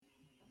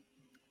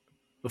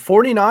The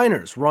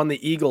 49ers run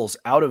the Eagles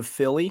out of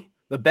Philly.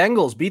 The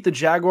Bengals beat the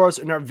Jaguars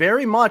and are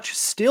very much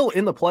still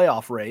in the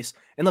playoff race.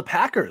 And the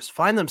Packers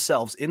find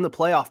themselves in the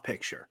playoff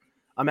picture.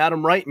 I'm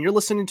Adam Wright, and you're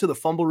listening to the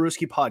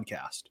Fumblerooski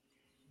podcast.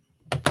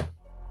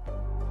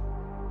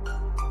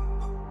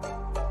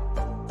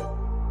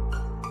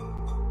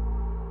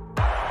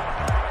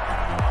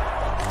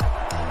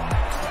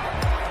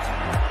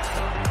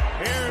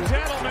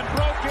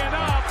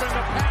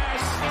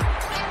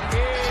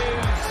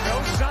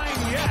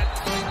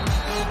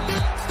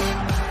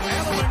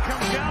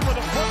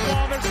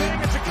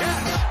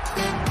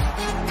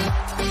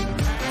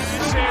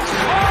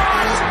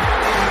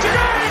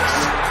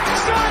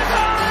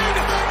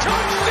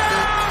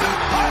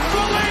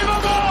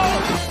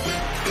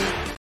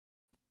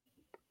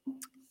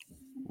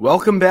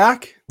 Welcome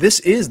back. This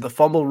is the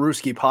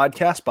Fumblerooski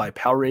podcast by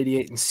Power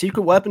 88 and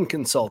Secret Weapon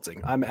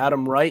Consulting. I'm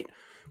Adam Wright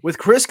with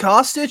Chris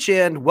Costich,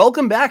 and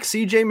welcome back,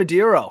 CJ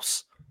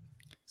Medeiros.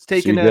 He's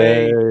taken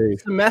a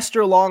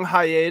semester-long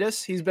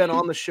hiatus. He's been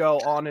on the show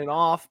on and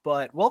off,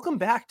 but welcome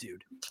back,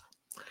 dude.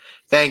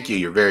 Thank you.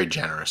 You're very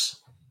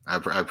generous. I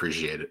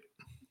appreciate it.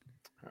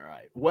 All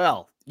right.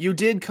 Well, you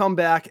did come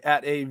back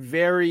at a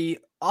very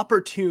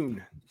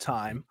opportune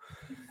time,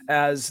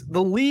 as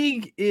the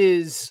league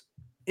is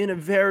in a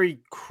very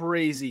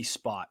crazy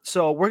spot.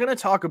 So we're going to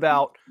talk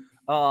about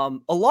a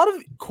lot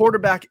of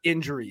quarterback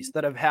injuries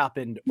that have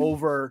happened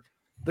over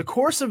the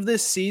course of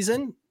this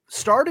season,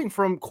 starting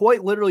from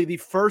quite literally the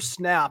first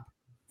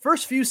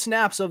few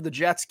snaps of the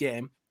Jets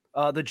game,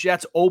 the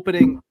Jets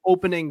opening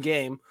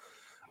game,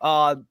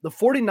 the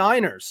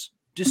 49ers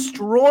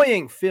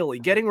destroying Philly,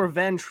 getting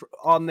revenge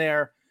on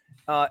their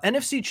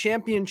NFC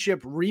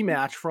Championship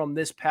rematch from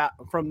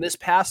this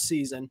past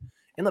season,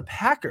 and the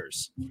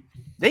Packers.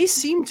 They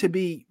seem to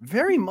be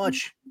very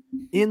much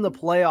in the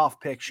playoff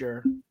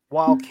picture,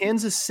 while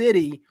Kansas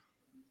City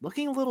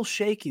looking a little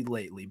shaky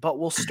lately. But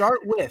we'll start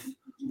with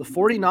the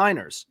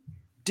 49ers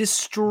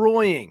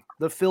destroying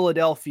the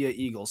Philadelphia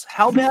Eagles.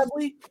 How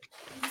badly?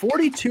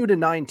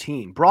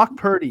 42-19. Brock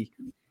Purdy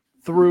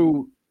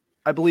threw,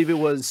 I believe it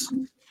was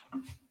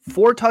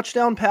 4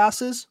 touchdown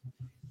passes,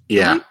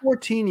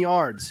 14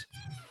 yards.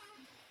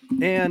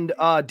 And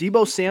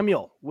Deebo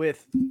Samuel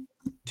with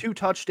 2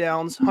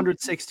 touchdowns,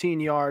 116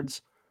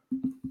 yards.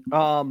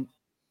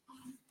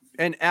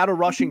 And add a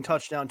rushing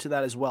touchdown to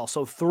that as well.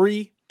 So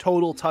 3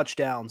 total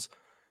touchdowns.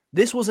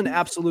 This was an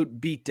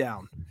absolute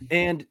beatdown.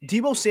 And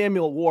Deebo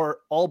Samuel wore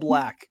all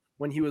black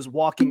when he was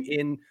walking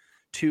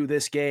into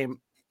this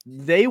game.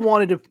 They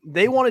wanted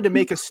to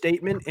make a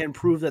statement and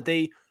prove that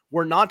they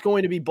were not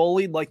going to be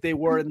bullied like they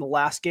were in the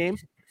last game,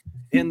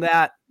 and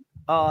that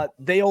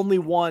they only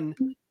won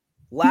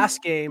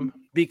last game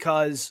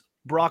because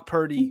Brock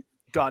Purdy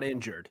got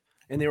injured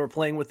and they were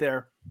playing with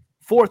their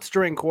 4th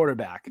string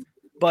quarterback.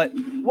 But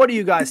what do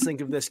you guys think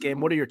of this game?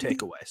 What are your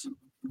takeaways?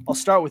 I'll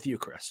start with you,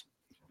 Chris.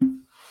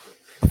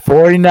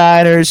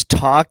 49ers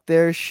talk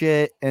their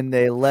shit and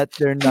they let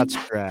their nuts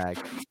drag.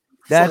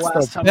 That's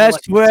the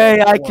best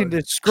way I can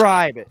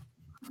describe it.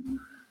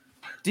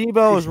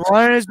 Deebo is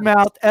running his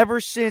mouth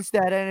ever since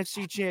that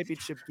NFC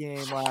Championship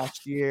game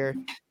last year.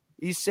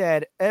 He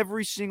said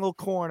every single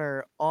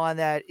corner on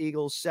that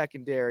Eagles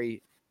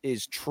secondary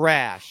is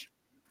trash.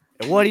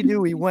 And what he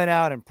do? He went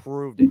out and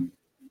proved it.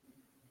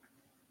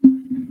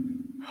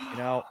 You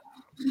know,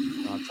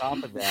 on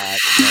top of that,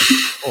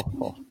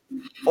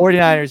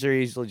 49ers are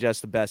easily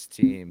just the best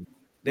team.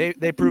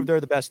 They prove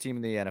they're the best team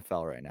in the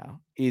NFL right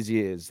now.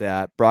 Easy as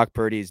that. Brock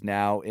Purdy is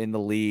now in the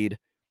lead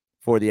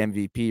for the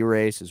MVP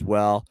race as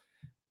well.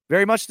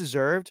 Very much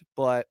deserved,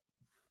 but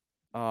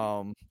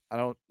I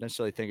don't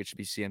necessarily think it should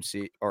be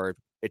CMC, or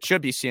it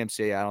should be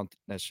CMC. I don't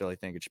necessarily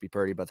think it should be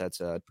Purdy, but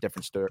that's a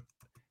different story.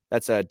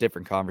 That's a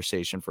different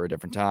conversation for a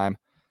different time.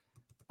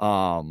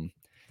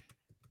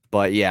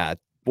 But yeah,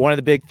 one of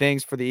the big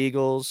things for the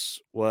Eagles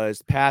was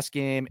the pass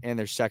game and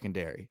their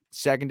secondary.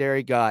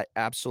 Secondary got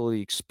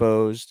absolutely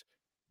exposed,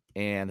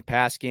 and the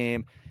pass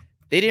game,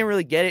 they didn't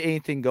really get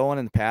anything going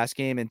in the pass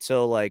game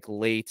until like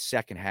late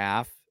second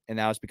half, and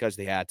that was because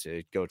they had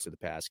to go to the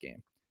pass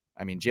game.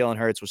 I mean, Jalen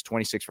Hurts was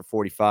 26 for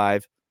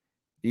 45.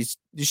 You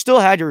still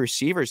had your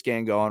receivers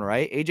getting going,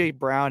 right? A.J.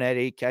 Brown had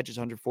 8 catches,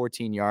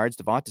 114 yards.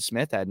 Devonta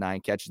Smith had 9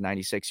 catches,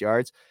 96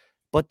 yards.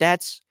 But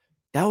that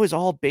was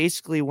all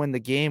basically when the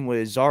game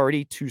was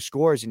already 2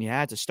 scores and you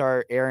had to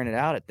start airing it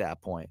out at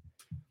that point.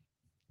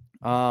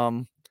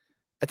 I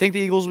think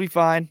the Eagles will be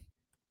fine,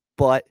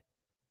 but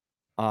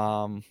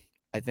I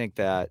think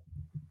that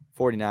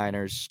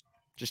 49ers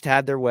just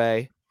had their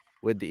way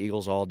with the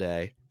Eagles all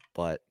day,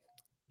 but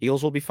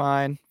Eagles will be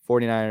fine.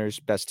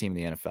 49ers, best team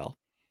in the NFL.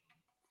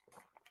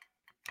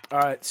 All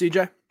right,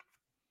 CJ.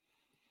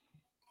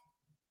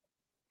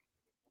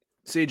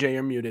 CJ,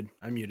 you're muted.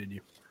 I muted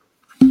you.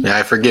 Yeah,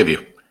 I forgive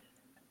you.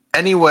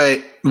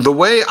 Anyway, the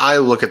way I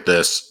look at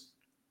this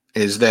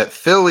is that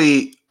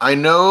Philly, I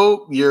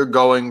know you're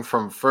going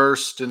from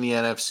first in the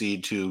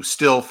NFC to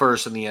still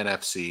first in the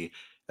NFC,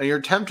 and you're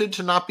tempted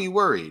to not be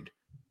worried.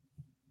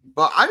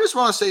 But I just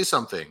want to say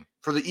something.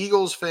 for the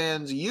Eagles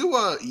fans, you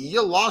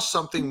lost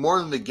something more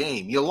than the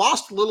game. You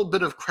lost a little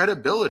bit of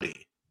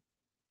credibility.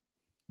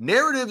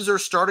 Narratives are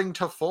starting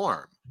to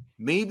form.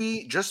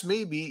 Maybe, just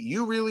maybe,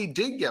 you really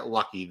did get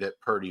lucky that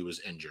Purdy was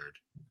injured.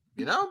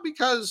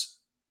 Because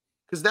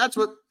that's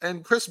what,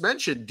 and Chris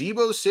mentioned,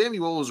 Deebo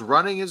Samuel was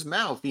running his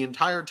mouth the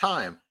entire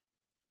time.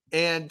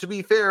 And to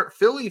be fair,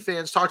 Philly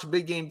fans talked a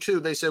big game too.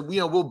 They said,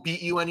 we'll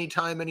beat you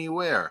anytime,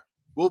 anywhere.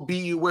 We'll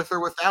beat you with or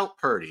without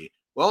Purdy.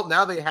 Well,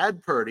 now they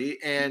had Purdy,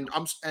 and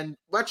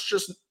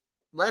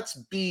let's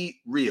be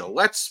real.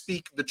 Let's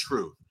speak the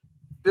truth.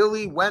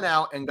 Philly went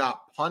out and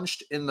got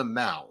punched in the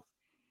mouth.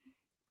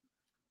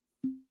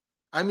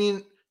 I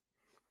mean,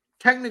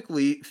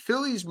 technically,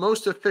 Philly's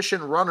most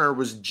efficient runner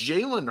was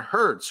Jalen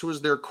Hurts, who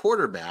was their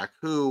quarterback,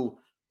 who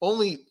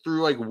only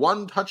threw like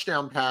one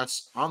touchdown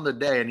pass on the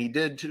day, and he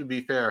did, to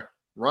be fair,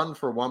 run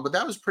for one, but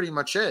that was pretty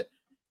much it.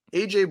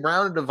 A.J.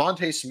 Brown and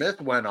Devontae Smith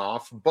went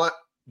off, but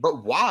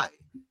why?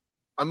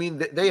 I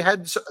mean, they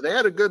had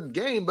a good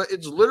game, but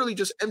it's literally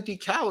just empty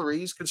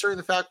calories, considering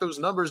the fact those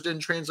numbers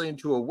didn't translate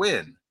into a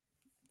win.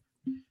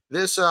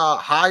 This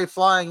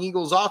high-flying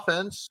Eagles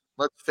offense,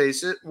 let's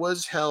face it,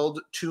 was held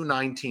to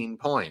 19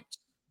 points.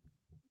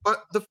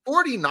 But the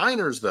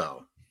 49ers,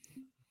 though,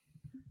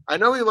 I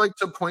know we like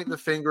to point the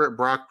finger at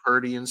Brock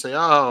Purdy and say,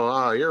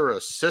 oh, you're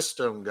a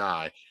system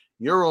guy.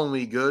 You're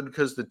only good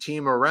because the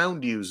team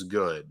around you's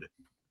good.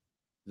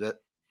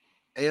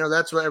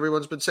 That's what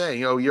everyone's been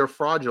saying. You're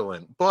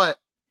fraudulent. But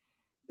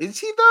is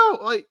he, though?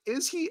 Like,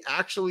 is he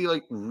actually,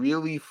 like,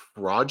 really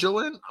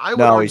fraudulent?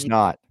 No, he's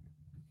not.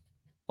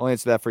 I'll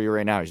answer that for you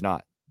right now. He's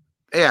not.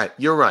 Yeah,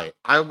 you're right.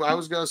 I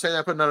was going to say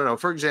that, but no.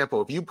 For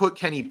example, if you put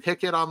Kenny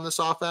Pickett on this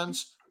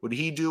offense, would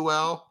he do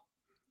well?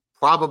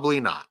 Probably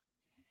not.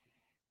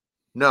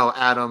 No,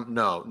 Adam,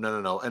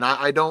 no. And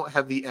I don't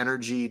have the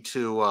energy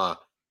to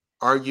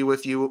argue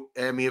with you.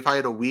 I mean, if I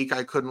had a week,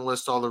 I couldn't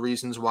list all the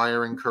reasons why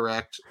you're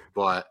incorrect.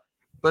 But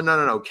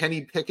no.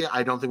 Kenny Pickett,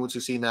 I don't think would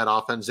succeed in that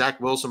offense.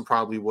 Zach Wilson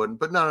probably wouldn't.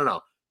 But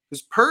no.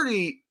 Because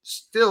Purdy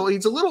still,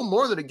 he's a little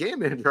more than a game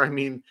manager. I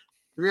mean,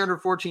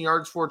 314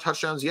 yards, 4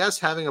 touchdowns. Yes,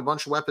 having a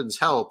bunch of weapons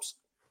helps.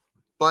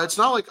 But it's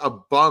not like a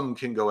bum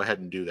can go ahead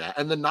and do that.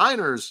 And the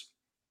Niners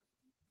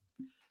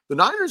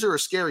are a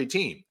scary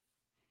team.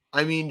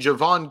 I mean,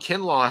 Javon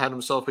Kinlaw had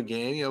himself a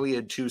game. He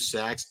had 2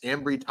 sacks.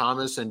 Ambry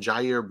Thomas and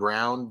Jair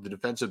Brown, the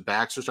defensive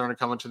backs, are starting to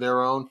come into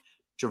their own.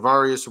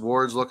 Javarius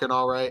Ward's looking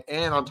all right.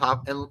 And on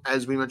top, and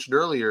as we mentioned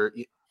earlier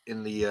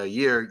in the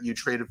year, you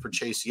traded for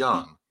Chase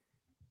Young.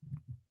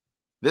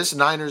 This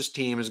Niners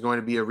team is going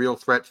to be a real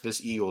threat to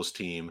this Eagles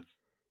team.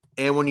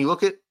 And when you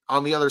look at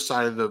on the other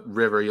side of the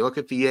river, you look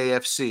at the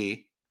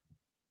AFC,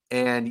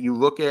 and you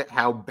look at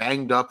how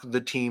banged up the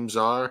teams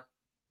are,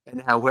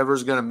 and how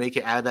whoever's going to make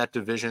it out of that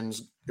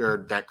division's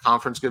or that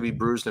conference going to be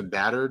bruised and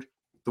battered.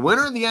 The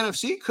winner of the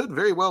NFC could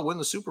very well win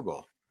the Super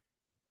Bowl.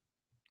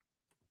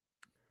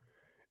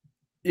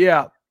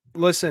 Yeah,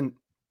 listen,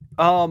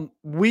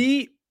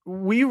 we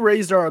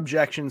raised our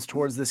objections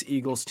towards this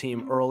Eagles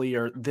team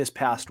earlier this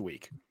past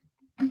week,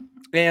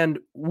 and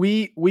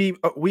we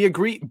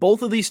agree.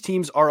 Both of these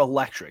teams are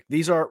electric.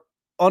 These are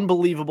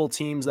unbelievable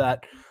teams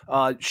that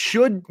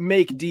should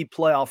make deep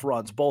playoff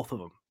runs. Both of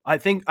them. I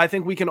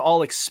think we can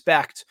all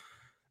expect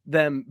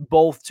them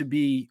both to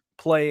be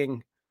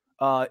playing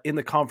in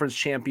the conference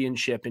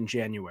championship in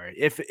January.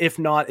 If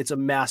not, it's a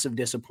massive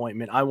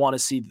disappointment. I want to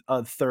see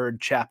a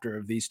third chapter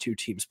of these two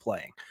teams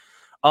playing.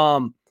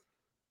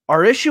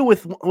 Our issue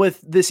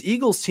with this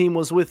Eagles team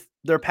was with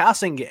their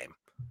passing game.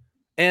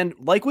 And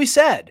like we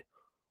said,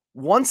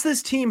 once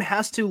this team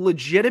has to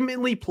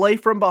legitimately play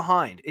from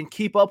behind and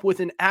keep up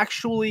with an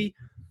actually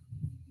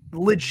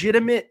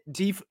legitimate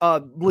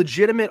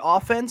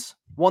offense,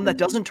 one that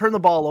doesn't turn the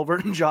ball over,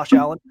 Josh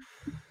Allen,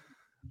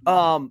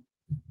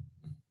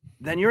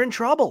 then you're in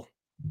trouble.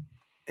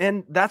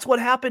 And that's what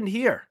happened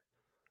here.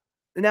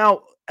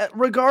 Now,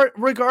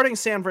 regarding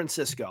San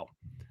Francisco,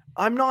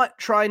 I'm not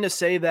trying to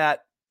say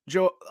that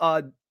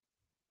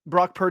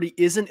Brock Purdy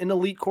isn't an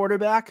elite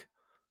quarterback,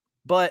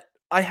 but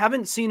I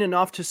haven't seen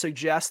enough to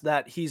suggest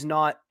that he's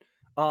not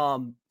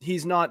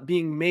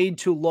being made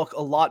to look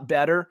a lot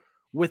better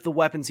with the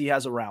weapons he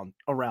has around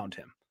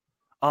him.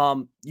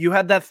 You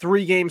had that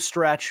 3-game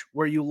stretch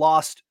where you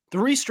lost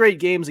 3 straight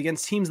games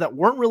against teams that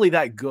weren't really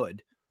that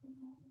good.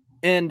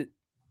 And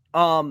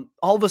all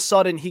of a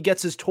sudden he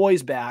gets his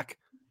toys back,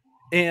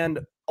 and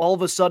all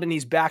of a sudden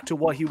he's back to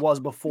what he was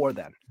before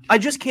then. I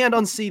just can't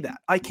unsee that.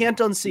 I can't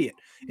unsee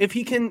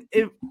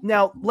it.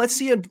 Now let's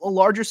see a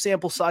larger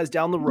sample size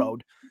down the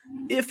road.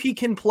 If he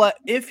can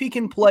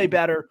play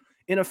better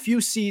in a few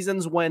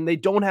seasons when they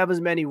don't have as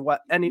many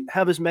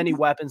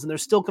weapons and they're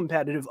still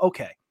competitive,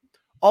 okay,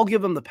 I'll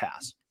give him the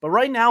pass. But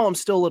right now, I'm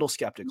still a little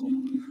skeptical.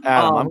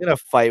 Adam, I'm gonna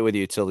fight with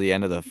you till the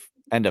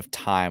end of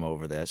time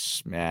over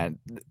this, man.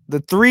 The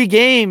 3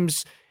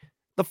 games,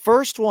 the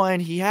first one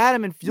he had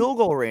him in field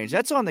goal range.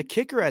 That's on the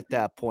kicker at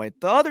that point.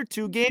 The other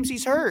 2 games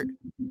he's hurt.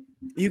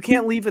 You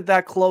can't leave it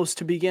that close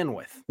to begin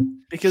with,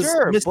 because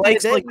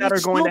mistakes like that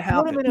are going to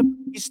happen.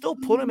 You still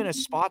put him in a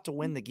spot to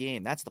win the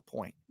game. That's the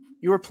point.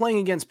 You were playing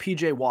against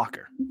PJ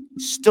Walker.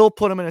 Still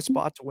put him in a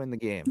spot to win the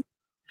game.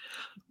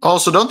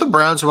 Also, don't the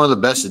Browns have one of the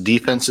best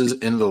defenses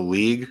in the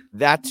league?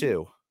 That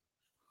too.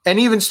 And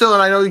even still,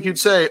 and I know you could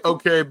say,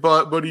 okay,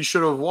 but he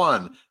should have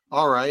won.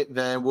 All right,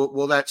 then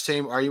will that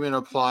same argument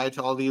apply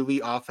to all the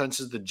elite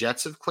offenses the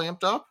Jets have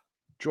clamped up?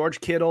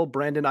 George Kittle,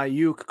 Brandon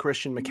Ayuk,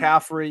 Christian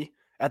McCaffrey.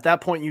 At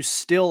that point, you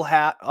still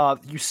had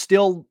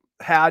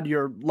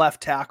your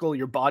left tackle,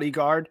 your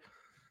bodyguard,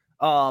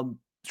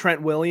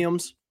 Trent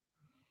Williams.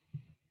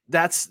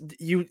 That's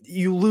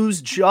you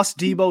lose just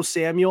Deebo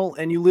Samuel,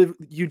 and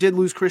you did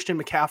lose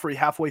Christian McCaffrey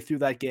halfway through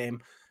that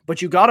game,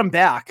 but you got him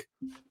back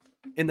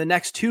in the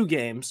next 2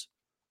 games.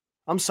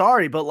 I'm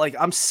sorry, but like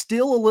I'm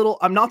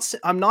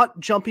not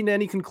jumping to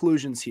any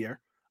conclusions here.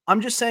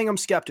 I'm just saying I'm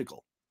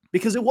skeptical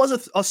because it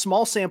was a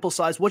small sample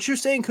size. What you're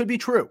saying could be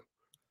true.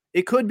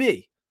 It could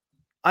be.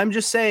 I'm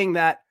just saying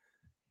that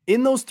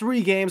in those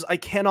 3 games, I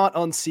cannot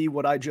unsee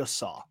what I just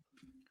saw.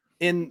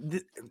 In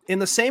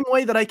the same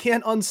way that I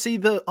can't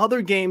unsee the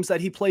other games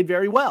that he played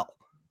very well.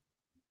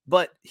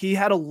 But he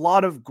had a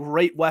lot of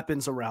great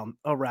weapons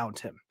around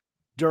him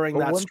during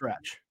that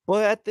stretch.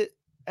 But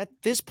at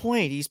this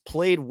point, he's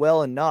played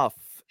well enough.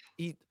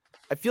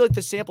 I feel like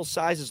the sample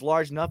size is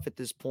large enough at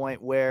this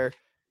point where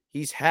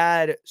he's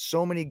had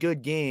so many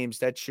good games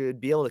that should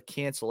be able to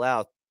cancel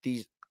out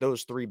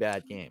those 3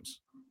 bad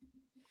games.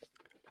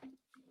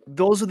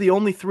 Those are the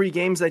only 3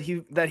 games that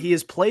he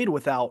has played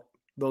without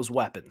those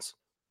weapons.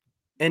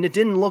 And it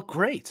didn't look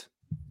great.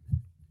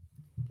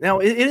 Now,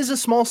 it is a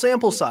small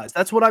sample size.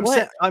 That's what I'm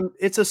saying.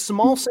 It's a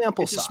small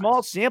sample size. It's a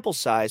small sample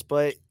size,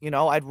 but,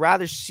 I'd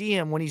rather see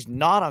him when he's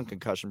not on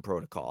concussion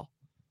protocol.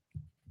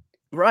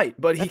 Right,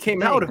 but he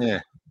came out of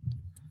it.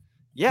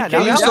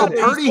 Yeah. So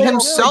Purdy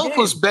himself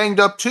was banged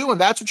up too, and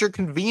that's what you're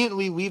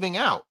conveniently leaving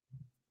out.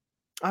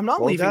 I'm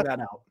not leaving that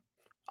out.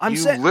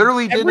 You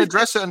literally didn't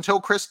address it until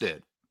Chris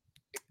did.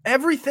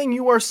 Everything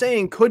you are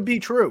saying could be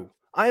true.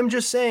 I am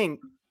just saying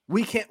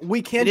we can't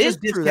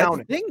just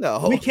discount it.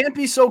 Though. We can't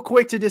be so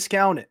quick to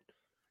discount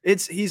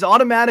it. He's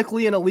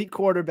automatically an elite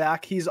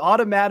quarterback. He's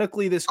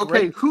automatically this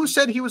great. Who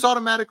said he was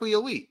automatically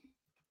elite?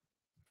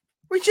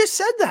 We just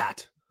said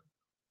that.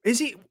 Is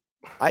he?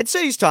 I'd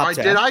say he's top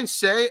 10. Did I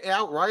say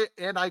outright,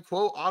 and I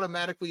quote,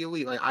 automatically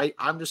elite? Like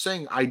I'm just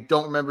saying I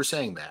don't remember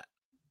saying that.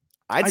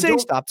 I'd say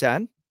he's top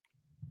 10.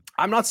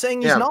 I'm not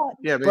saying he's not.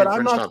 Yeah, but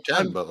I'm not top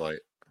 10. But like,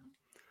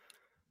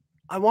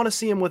 I want to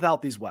see him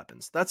without these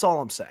weapons. That's all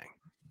I'm saying.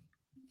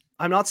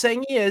 I'm not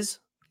saying he is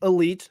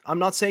elite. I'm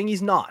not saying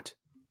he's not.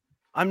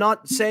 I'm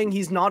not saying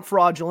he's not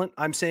fraudulent.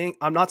 I'm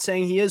not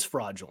saying he is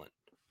fraudulent.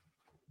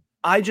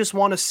 I just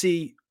want to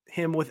see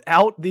him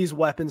without these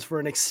weapons for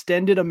an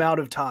extended amount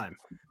of time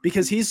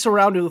because he's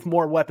surrounded with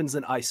more weapons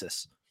than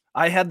ISIS.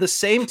 I had the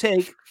same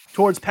take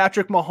towards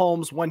Patrick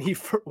Mahomes when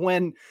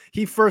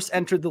he first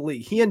entered the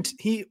league. He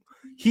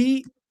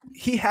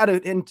had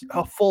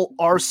a full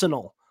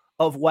arsenal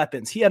of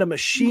weapons. He had a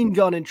machine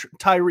gun in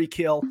Tyreek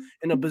Hill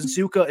and a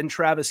bazooka in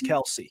Travis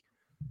Kelce.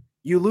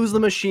 You lose the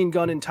machine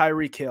gun in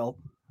Tyreek Hill.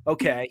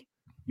 Okay.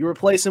 You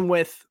replace him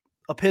with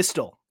a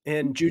pistol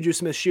in Juju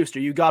Smith-Schuster.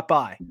 You got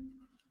by.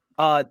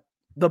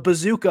 The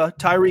bazooka,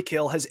 Tyreek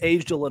Hill, has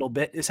aged a little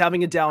bit, is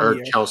having a down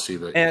year. Kelce,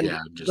 but and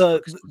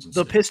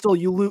the pistol,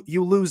 you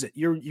lose it.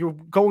 You're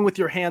going with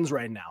your hands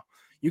right now.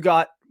 You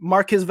got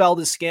Marquez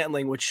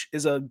Valdez-Scantling, which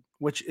is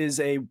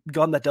a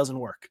gun that doesn't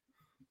work.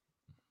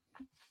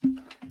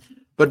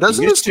 But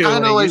doesn't this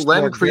kind of like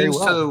lend credence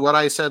to what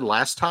I said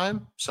last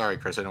time? Sorry,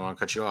 Chris, I don't want to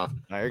cut you off.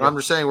 I'm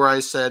just saying where I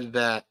said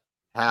that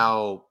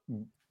how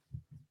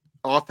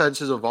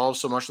offenses evolved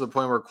so much to the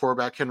point where a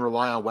quarterback can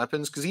rely on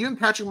weapons, because even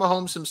Patrick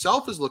Mahomes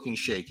himself is looking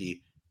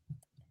shaky.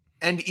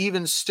 And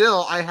even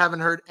still, I haven't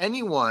heard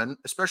anyone,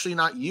 especially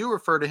not you,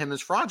 refer to him as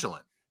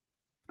fraudulent.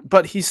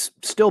 But he's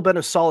still been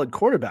a solid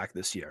quarterback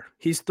this year.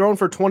 He's thrown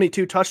for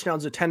 22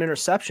 touchdowns and 10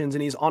 interceptions,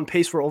 and he's on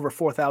pace for over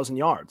 4,000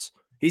 yards.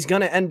 He's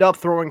going to end up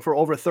throwing for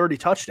over 30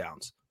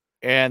 touchdowns.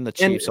 And the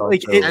Chiefs are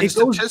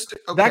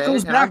that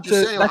goes back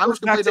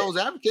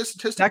to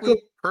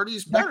statistically,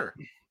 Purdy's better.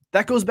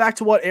 That goes back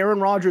to what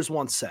Aaron Rodgers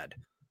once said.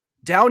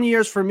 Down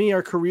years for me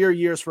are career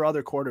years for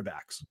other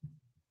quarterbacks.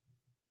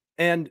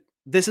 And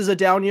this is a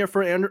down year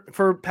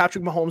for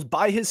Patrick Mahomes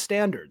by his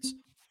standards.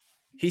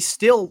 He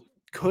still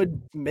could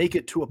make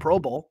it to a Pro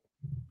Bowl.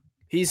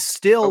 He's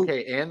still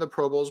and the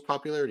Pro Bowl's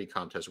popularity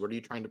contest. What are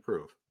you trying to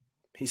prove?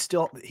 He's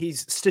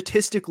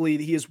statistically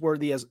he is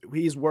worthy of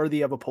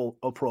a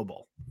Pro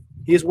Bowl.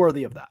 He is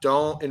worthy of that.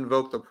 Don't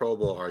invoke the Pro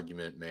Bowl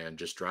argument, man.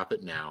 Just drop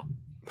it now.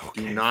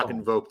 Do not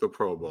invoke the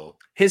Pro Bowl.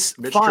 Mitch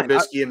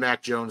Trubisky and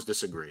Mac Jones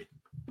disagree.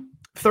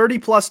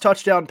 30-plus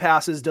touchdown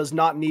passes does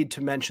not need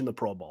to mention the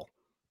Pro Bowl.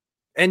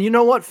 And you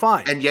know what?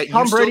 Fine. And yet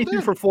Tom Brady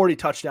threw for 40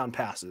 touchdown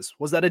passes.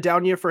 Was that a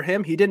down year for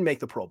him? He didn't make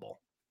the Pro Bowl.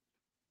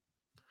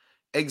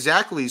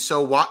 Exactly.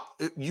 So why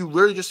you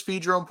literally just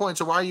feed your own point.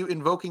 So why are you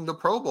invoking the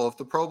Pro Bowl if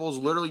the Pro Bowl is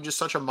literally just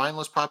such a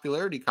mindless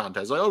popularity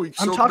contest? Like,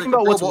 I'm talking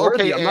about what's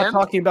worthy. I'm not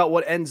talking about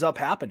what ends up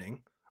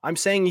happening. I'm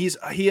saying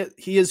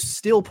he is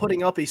still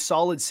putting up a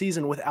solid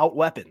season without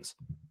weapons.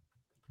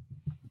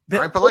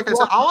 Right, but like I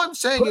said, all I'm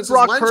saying is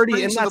Brock Lentz Purdy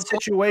brings in to the that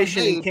point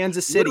situation in made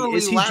Kansas City. literally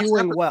Is he last doing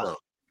episode. well?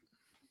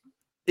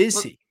 Is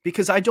Look, he?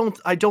 Because I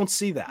don't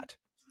see that.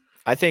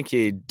 I think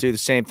he'd do the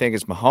same thing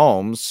as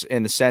Mahomes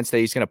in the sense that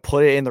he's going to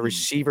put it in the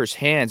receiver's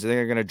hands and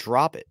they're going to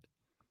drop it.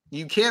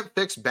 You can't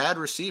fix bad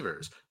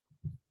receivers.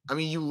 I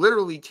mean, you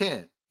literally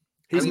can't.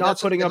 He's not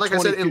putting up like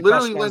 22 I said, it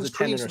literally touchdowns lends to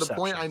 10 credence to the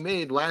point I interceptions.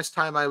 made last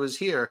time I was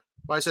here.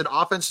 Where I said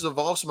offenses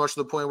evolved so much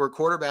to the point where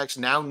quarterbacks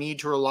now need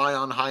to rely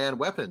on high-end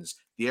weapons.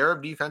 The era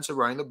of defensive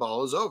running the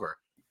ball is over.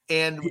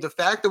 And the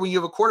fact that when you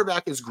have a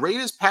quarterback as great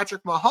as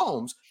Patrick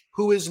Mahomes,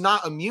 who is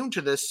not immune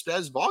to this,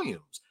 says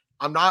volumes.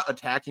 I'm not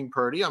attacking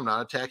Purdy. I'm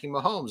not attacking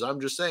Mahomes.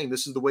 I'm just saying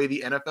this is the way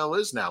the NFL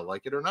is now,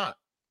 like it or not.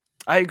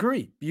 I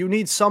agree. You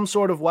need some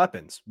sort of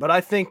weapons, but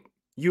I think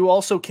you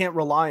also can't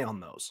rely on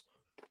those.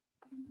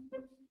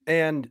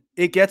 And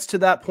it gets to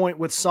that point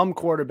with some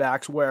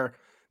quarterbacks where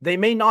they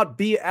may not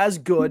be as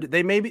good.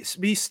 They may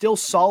be still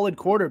solid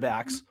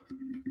quarterbacks,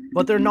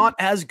 but they're not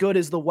as good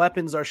as the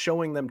weapons are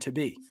showing them to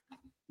be.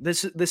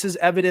 This is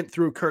evident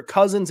through Kirk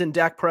Cousins and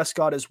Dak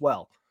Prescott as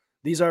well.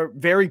 These are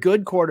very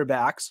good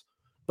quarterbacks,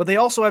 but they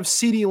also have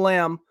CeeDee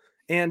Lamb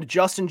and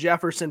Justin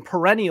Jefferson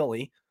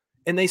perennially,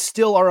 and they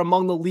still are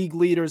among the league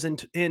leaders in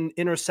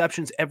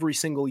interceptions every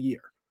single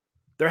year.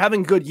 They're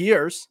having good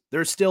years.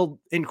 They're still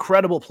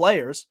incredible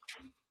players,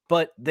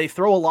 but they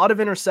throw a lot of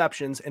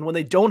interceptions, and when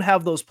they don't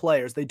have those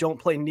players, they don't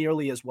play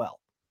nearly as well.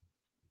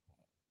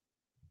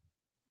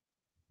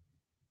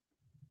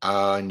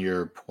 On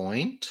your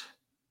point?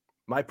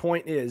 My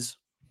point is,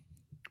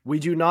 we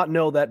do not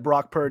know that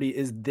Brock Purdy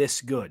is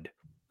this good.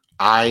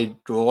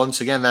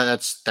 Once again,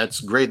 that's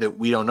great that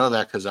we don't know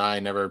that because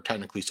I never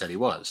technically said he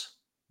was.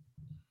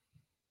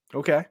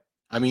 Okay.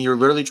 I mean, you're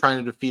literally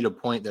trying to defeat a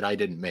point that I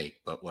didn't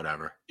make, but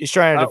whatever. He's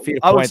trying to defeat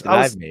a point that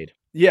I've made.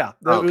 Yeah.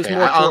 Okay.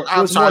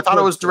 I'm sorry. I thought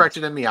it was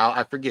directed at me.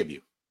 I forgive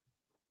you.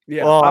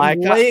 Yeah. Well, I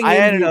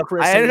ended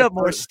up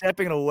more Purdy.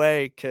 stepping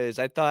away because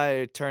I thought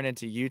it turned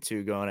into you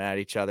two going at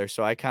each other.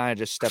 So I kind of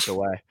just stepped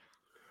away.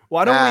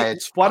 Why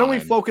don't we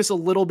focus a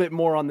little bit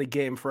more on the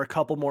game for a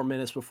couple more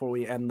minutes before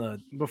we end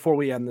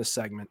this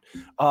segment?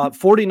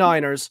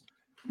 49ers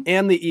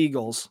and the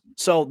Eagles.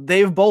 So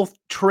they've both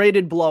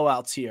traded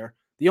blowouts here.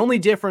 The only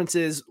difference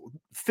is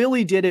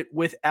Philly did it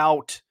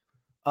without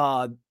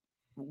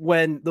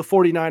when the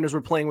 49ers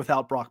were playing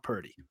without Brock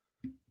Purdy.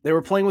 They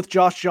were playing with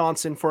Josh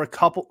Johnson for a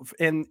couple,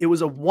 and it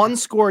was a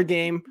 1-score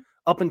game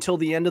up until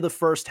the end of the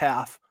first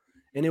half,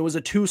 and it was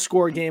a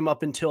 2-score game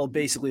up until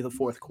basically the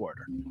fourth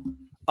quarter.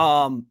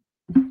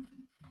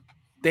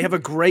 They have a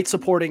great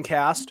supporting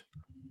cast.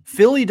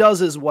 Philly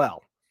does as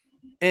well.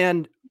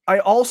 And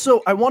I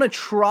want to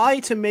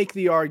try to make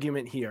the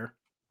argument here,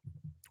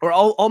 or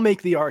I'll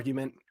make the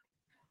argument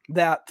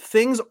that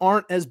things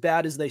aren't as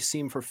bad as they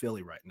seem for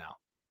Philly right now.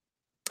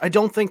 I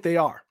don't think they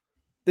are.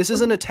 This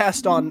isn't a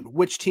test on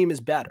which team is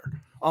better.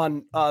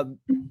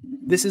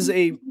 This is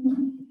a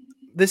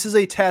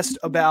test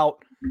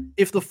about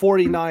if the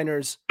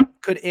 49ers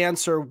could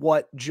answer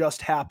what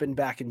just happened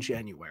back in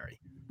January,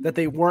 that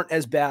they weren't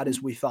as bad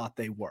as we thought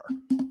they were.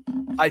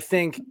 I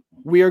think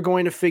we are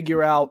going to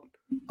figure out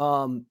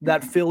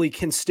that Philly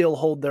can still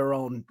hold their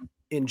own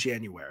in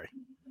January.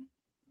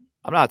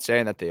 I'm not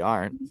saying that they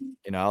aren't.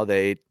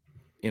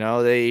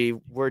 They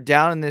were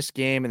down in this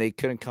game and they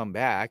couldn't come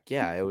back.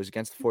 Yeah, it was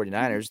against the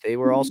 49ers. They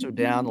were also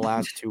down the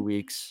last 2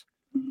 weeks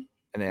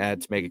and they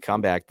had to make a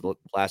comeback the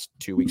last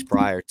 2 weeks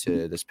prior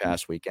to this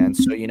past weekend.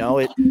 So,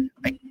 I'm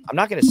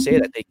not going to say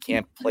that they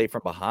can't play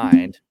from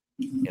behind.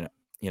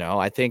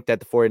 I think that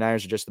the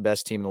 49ers are just the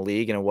best team in the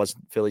league and it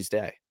wasn't Philly's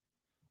day.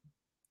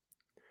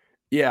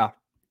 Yeah.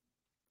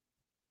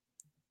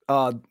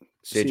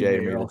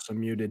 CJ you're also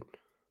muted.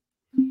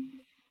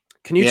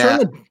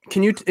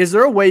 Is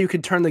there a way you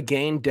could turn the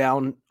gain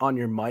down on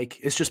your mic?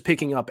 It's just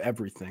picking up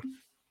everything.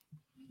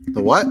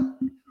 The what?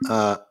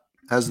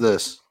 How's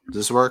this? Does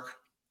this work?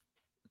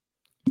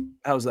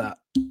 How's that?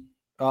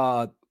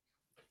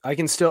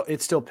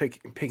 It's still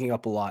picking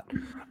up a lot.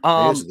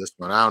 Here's this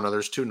one. I don't know.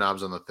 There's 2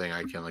 knobs on the thing.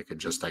 I can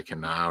adjust. I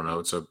don't know.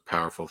 It's a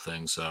powerful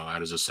thing. So how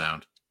does it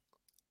sound?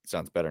 It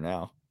sounds better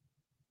now.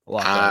 A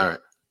lot better.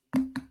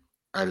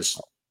 All right.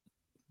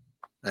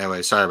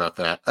 Anyway, sorry about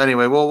that.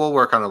 Anyway, we'll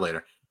work on it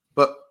later.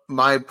 But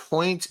my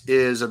point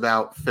is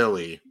about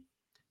Philly.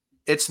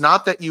 It's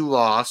not that you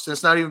lost.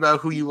 It's not even about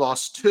who you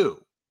lost to.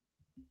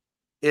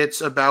 It's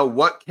about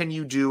what can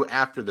you do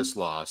after this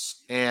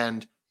loss.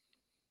 And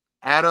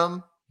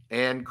Adam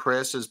and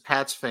Chris, as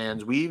Pats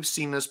fans, we've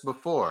seen this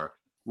before,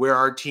 where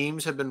our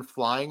teams have been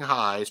flying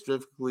high,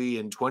 specifically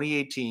in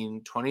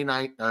 2018,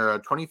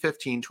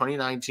 2015,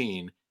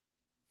 2019,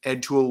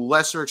 and to a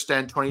lesser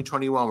extent,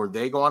 2021, where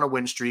they go on a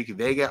win streak,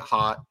 they get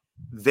hot.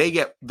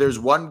 There's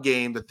one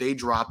game that they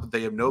drop that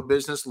they have no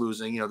business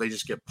losing. They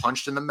just get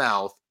punched in the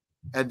mouth.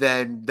 And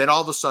then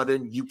all of a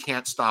sudden you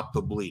can't stop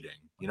the bleeding.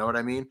 You know what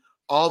I mean?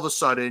 All of a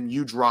sudden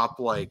you drop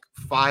like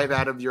 5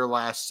 out of your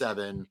last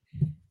 7.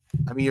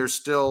 I mean, you're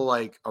still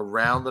like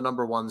around the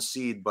number 1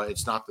 seed, but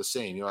it's not the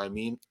same. You know what I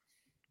mean?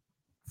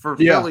 For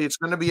Yeah. Philly, it's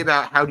going to be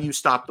about how do you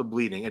stop the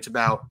bleeding. It's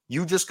about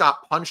you just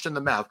got punched in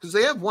the mouth because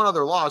they have one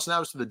other loss, and that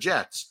was to the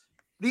Jets.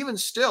 But even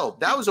still,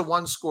 that was a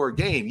one-score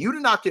game. You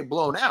did not get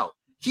blown out.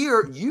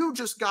 Here, you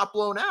just got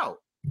blown out.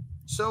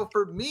 So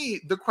for me,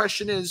 the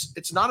question is,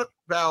 it's not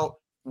about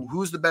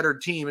who's the better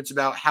team. It's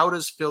about how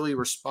does Philly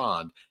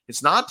respond.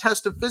 It's not a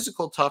test of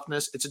physical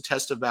toughness. It's a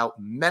test about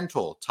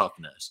mental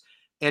toughness.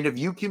 And if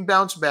you can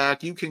bounce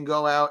back, you can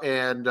go out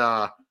and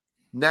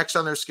next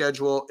on their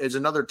schedule is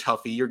another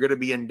toughie. You're going to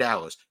be in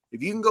Dallas.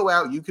 If you can go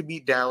out, you could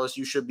beat Dallas.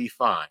 You should be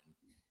fine.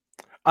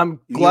 I'm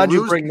If glad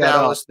you lose bring to that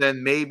Dallas, up.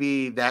 then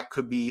maybe that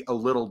could be a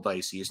little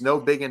dicey. It's no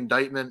big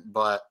indictment,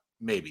 but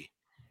maybe.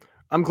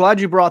 I'm glad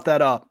you brought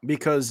that up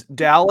because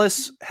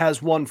Dallas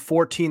has won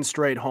 14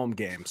 straight home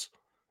games,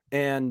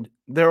 and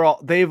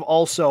they've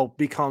also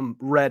become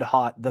red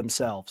hot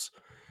themselves.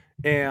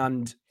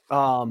 And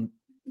one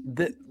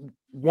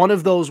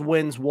of those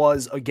wins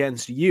was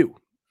against you,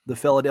 the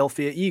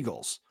Philadelphia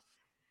Eagles.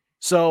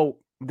 So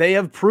they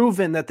have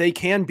proven that they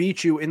can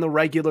beat you in the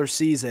regular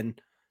season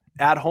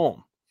at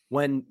home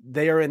when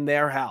they are in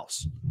their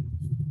house.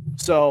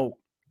 So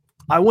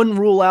I wouldn't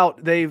rule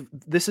out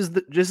this is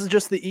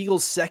just the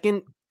Eagles'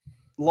 second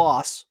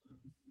loss.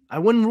 I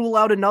wouldn't rule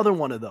out another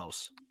one of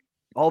those.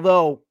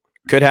 Although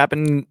could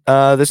happen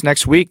this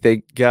next week. They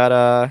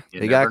got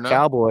never know.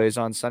 Cowboys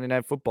on Sunday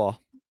Night Football.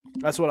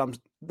 that's what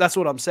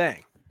I'm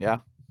saying. Yeah.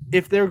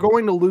 If they're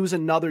going to lose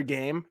another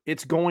game,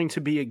 it's going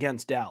to be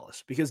against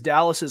Dallas because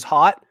Dallas is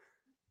hot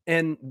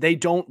and they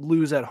don't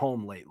lose at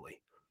home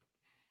lately.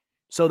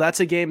 So that's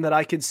a game that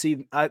I could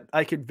see.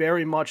 I could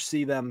very much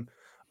see them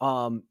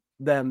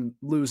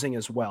losing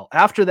as well.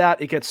 After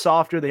that, it gets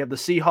softer. They have the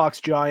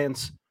Seahawks,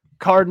 Giants,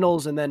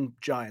 Cardinals, and then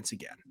Giants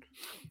again.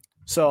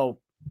 So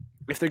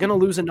if they're going to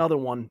lose another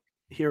one,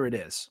 here it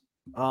is.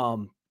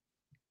 And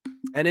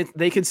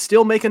they could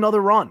still make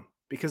another run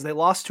because they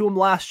lost to them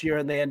last year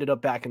and they ended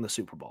up back in the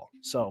Super Bowl.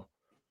 So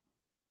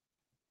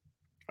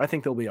I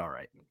think they'll be all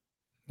right.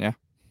 Yeah.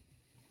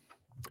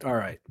 All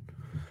right.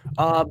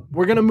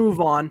 We're going to move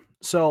on.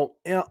 So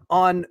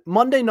on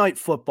Monday Night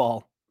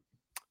Football,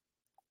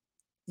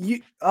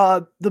 the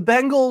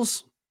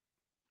Bengals,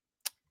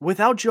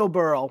 without Joe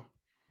Burrow,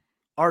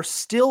 are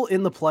still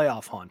in the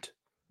playoff hunt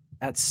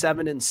at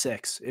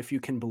 7-6, if you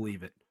can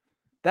believe it.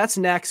 That's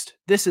next.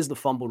 This is the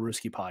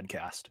Fumblerooski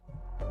podcast.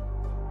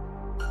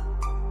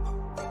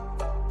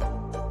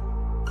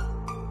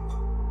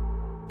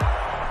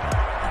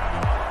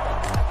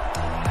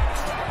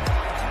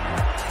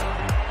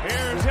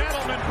 Here's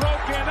Edelman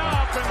broken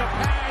up, and the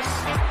pass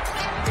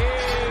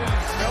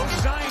is no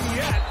sign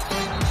yet.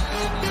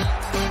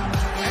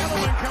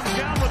 Edelman comes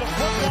down with a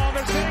football.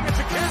 They're saying it's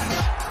a catch.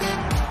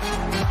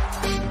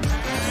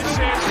 It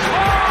says,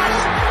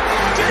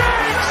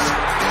 Diggs!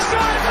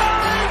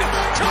 Sideline!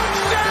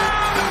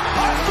 Touchdown!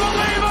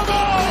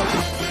 Unbelievable!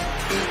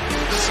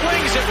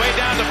 Swings it way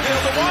down the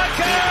field to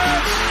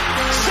Watkins!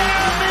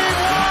 Sammy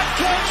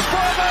Watkins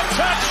for the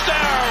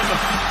touchdown!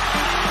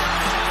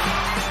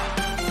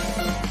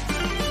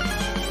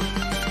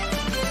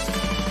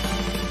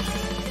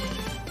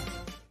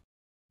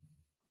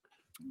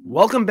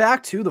 Welcome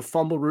back to the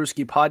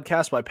Fumblerooski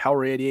podcast by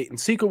Power 88 and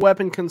Secret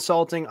Weapon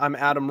Consulting. I'm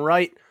Adam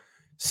Wright,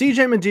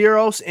 CJ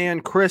Medeiros,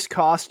 and Chris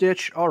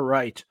Costich. All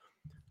right.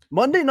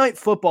 Monday Night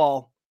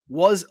Football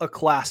was a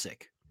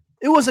classic.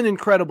 It was an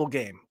incredible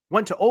game.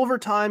 Went to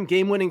overtime,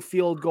 game-winning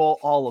field goal,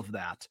 all of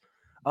that.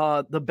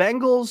 The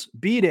Bengals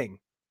beating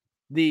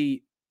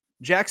the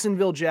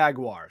Jacksonville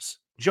Jaguars.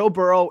 Joe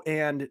Burrow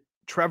and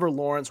Trevor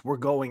Lawrence were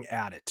going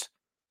at it.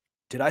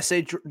 Did I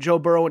say Joe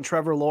Burrow and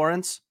Trevor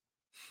Lawrence?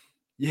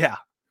 Yeah.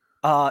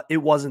 It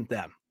wasn't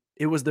them.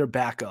 It was their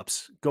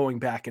backups going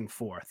back and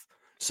forth.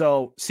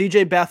 So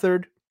CJ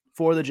Beathard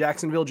for the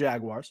Jacksonville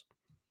Jaguars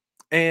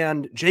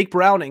and Jake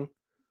Browning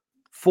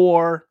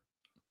for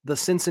the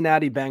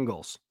Cincinnati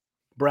Bengals.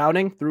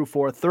 Browning threw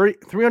for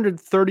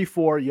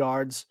 334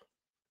 yards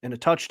and a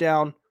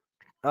touchdown.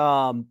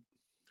 And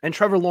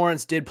Trevor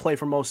Lawrence did play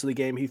for most of the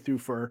game. He threw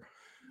for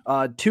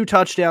 2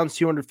 touchdowns,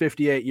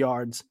 258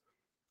 yards.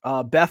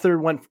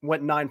 Beathard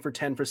went 9 for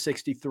 10 for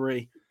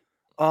 63.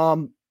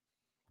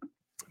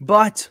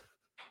 But,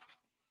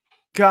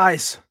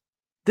 guys,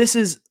 this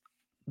has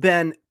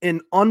been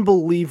an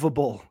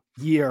unbelievable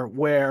year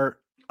where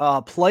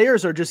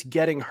players are just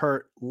getting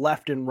hurt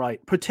left and right,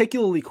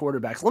 particularly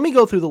quarterbacks. Let me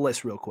go through the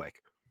list real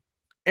quick.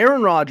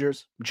 Aaron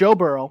Rodgers, Joe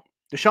Burrow,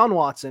 Deshaun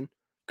Watson,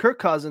 Kirk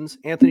Cousins,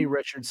 Anthony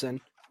Richardson,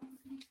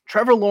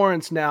 Trevor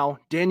Lawrence now,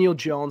 Daniel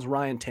Jones,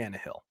 Ryan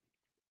Tannehill.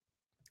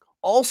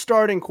 All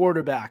starting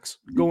quarterbacks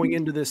going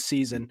into this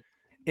season,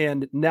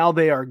 and now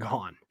they are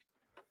gone.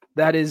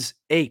 That is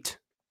 8.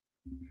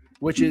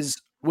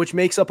 Which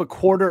makes up a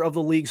quarter of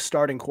the league's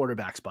starting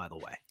quarterbacks, by the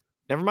way.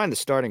 Never mind the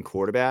starting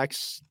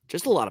quarterbacks,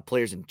 just a lot of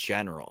players in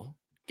general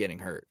getting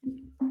hurt.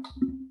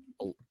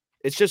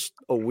 It's just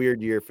a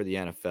weird year for the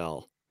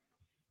NFL.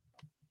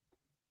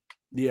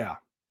 Yeah.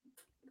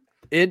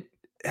 It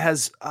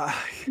has,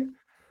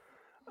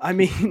 I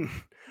mean,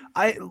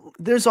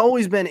 There's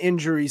always been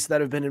injuries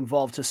that have been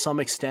involved to some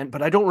extent,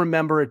 but I don't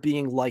remember it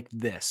being like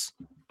this,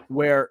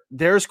 where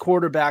there's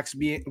quarterbacks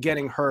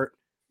getting hurt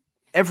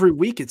every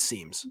week, it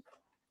seems.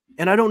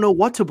 And I don't know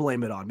what to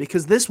blame it on,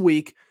 because this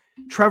week,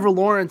 Trevor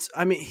Lawrence,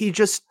 I mean, he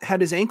just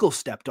had his ankle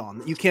stepped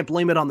on. You can't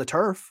blame it on the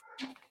turf.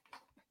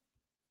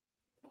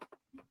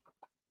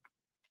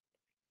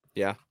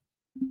 Yeah.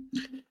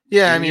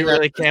 Yeah, I mean, you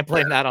really can't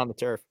blame that on the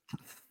turf.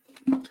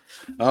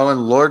 Oh,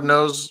 and Lord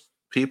knows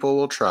people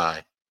will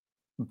try.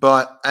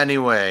 But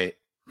anyway,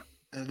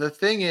 the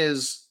thing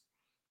is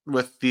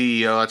with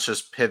the let's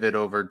just pivot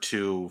over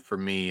to, for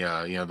me,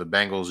 the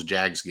Bengals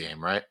Jags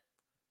game, right?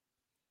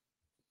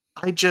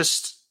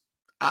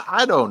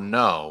 I don't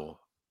know.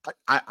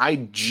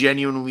 I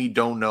genuinely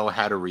don't know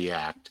how to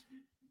react,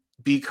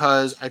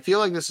 because I feel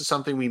like this is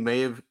something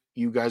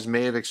you guys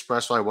may have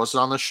expressed while I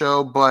wasn't on the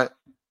show, but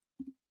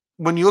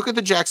when you look at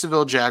the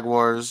Jacksonville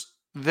Jaguars,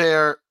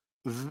 they're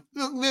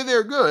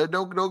good.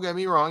 Don't get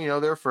me wrong.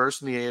 They're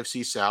first in the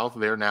AFC South.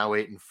 They're now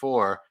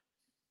 8-4,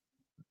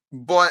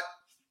 but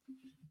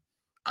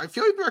I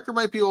feel like the record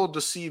might be a little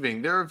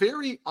deceiving. They're a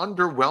very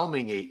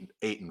underwhelming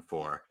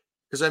 8-4.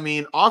 Because, I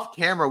mean, off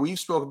camera, we've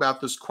spoke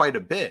about this quite a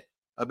bit,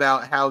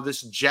 about how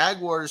this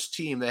Jaguars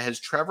team that has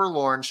Trevor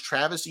Lawrence,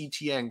 Travis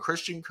Etienne,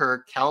 Christian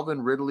Kirk,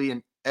 Calvin Ridley,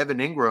 and Evan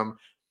Ingram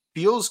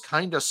feels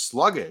kind of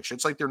sluggish.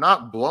 It's like they're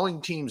not blowing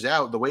teams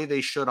out the way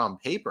they should on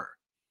paper.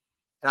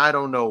 And I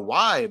don't know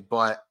why,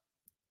 but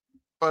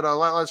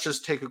let's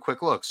just take a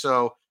quick look.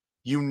 So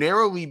you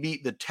narrowly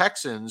beat the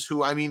Texans,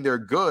 who, I mean, they're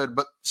good,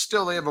 but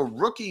still they have a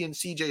rookie in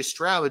CJ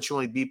Stroud that you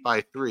only beat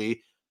by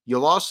 3. You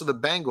lost to the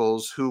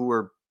Bengals, who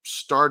were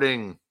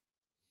starting,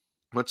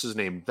 what's his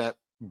name? That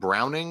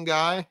Browning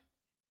guy?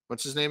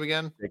 What's his name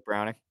again? Jake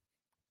Browning.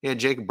 Yeah,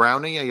 Jake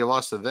Browning. Yeah, you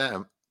lost to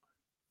them.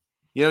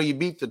 You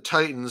beat the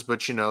Titans,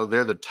 but,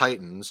 they're the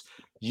Titans.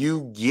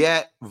 You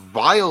get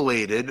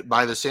violated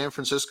by the San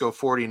Francisco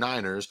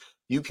 49ers.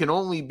 You can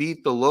only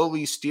beat the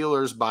lowly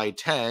Steelers by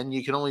 10.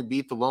 You can only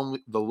beat the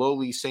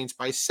lowly Saints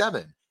by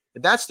 7.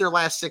 That's their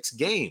last 6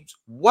 games.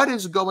 What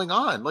is going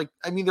on?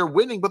 They're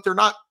winning, but they're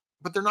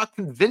not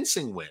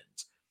convincing wins.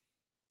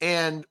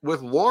 And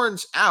with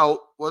Lawrence out,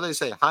 what do they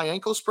say? High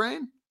ankle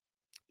sprain?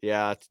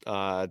 Yeah,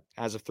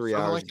 as of 3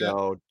 hours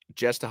ago,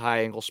 just a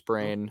high ankle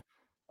sprain.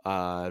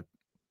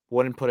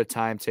 Wouldn't put a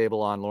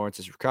timetable on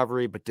Lawrence's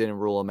recovery, but didn't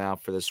rule him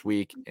out for this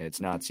week, and it's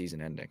not season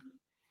ending.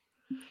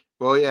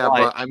 Well, yeah,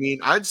 but I mean,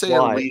 I'd say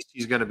at least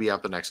he's going to be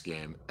out the next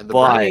game. And the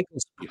high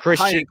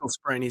ankle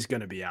sprain, he's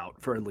going to be out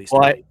for at least a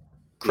week.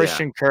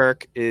 Christian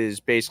Kirk is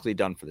basically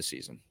done for the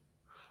season.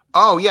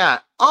 Oh, yeah.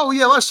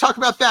 Let's talk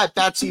about that.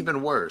 That's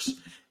even worse.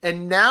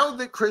 And now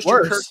that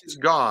Christian Kirk is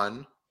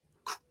gone,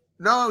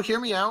 no, hear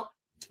me out.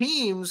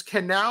 Teams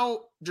can now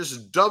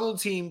just double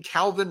team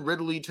Calvin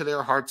Ridley to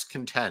their heart's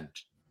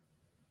content.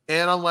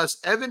 And unless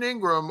Evan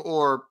Ingram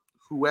or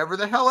whoever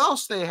the hell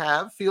else they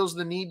have feels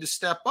the need to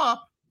step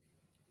up,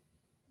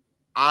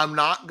 I'm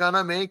not going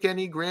to make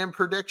any grand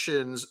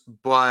predictions.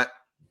 But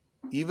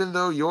even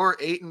though you're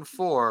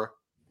 8-4,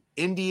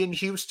 Indy and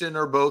Houston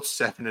are both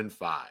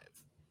 7-5.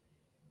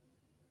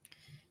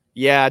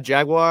 Yeah,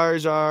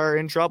 Jaguars are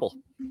in trouble.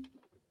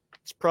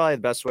 It's probably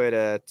the best way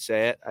to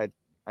say it,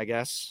 I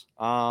guess.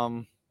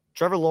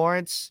 Trevor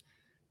Lawrence,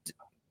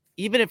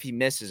 even if he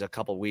misses a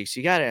couple weeks,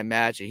 you got to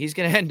imagine he's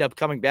going to end up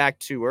coming back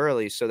too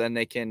early, so then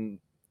they can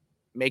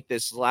make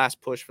this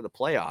last push for the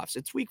playoffs.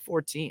 It's week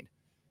 14.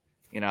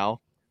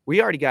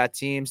 We already got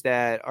teams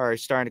that are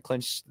starting to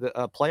clinch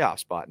the playoff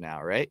spot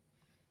now, right?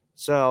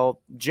 So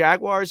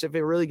Jaguars, if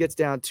it really gets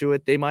down to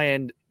it, they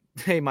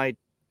might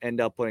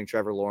end up putting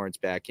Trevor Lawrence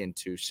back in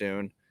too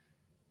soon,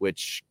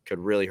 which could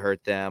really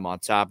hurt them. On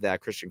top of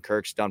that, Christian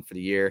Kirk's done for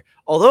the year.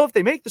 Although if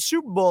they make the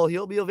Super Bowl,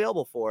 he'll be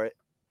available for it,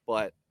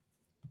 but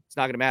it's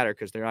not going to matter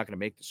because they're not going to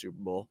make the Super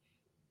Bowl.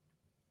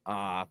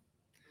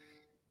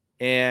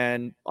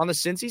 And on the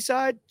Cincy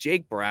side,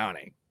 Jake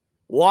Browning,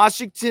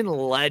 Washington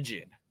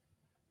legend.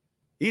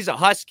 He's a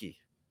Husky.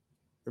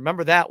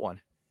 Remember that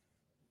one.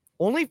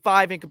 Only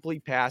 5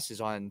 incomplete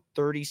passes on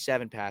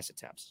 37 pass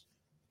attempts.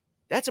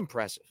 That's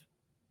impressive.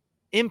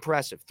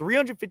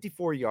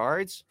 354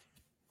 yards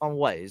on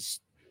what?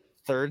 His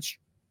third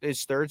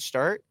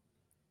start?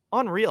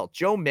 Unreal.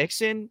 Joe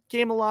Mixon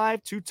came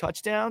alive, 2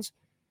 touchdowns.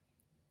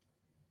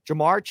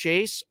 Jamar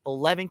Chase,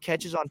 11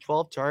 catches on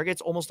 12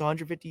 targets, almost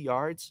 150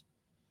 yards.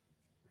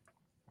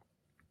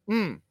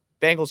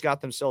 Bengals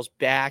got themselves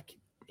back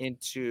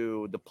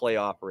into the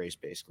playoff race,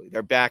 basically.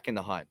 They're back in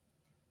the hunt.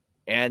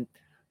 And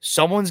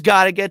someone's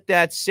got to get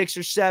that 6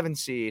 or 7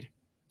 seed.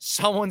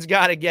 Someone's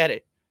got to get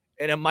it.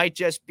 And it might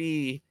just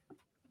be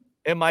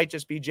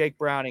Jake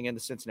Browning and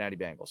the Cincinnati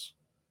Bengals.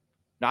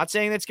 Not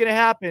saying that's going to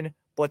happen,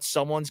 but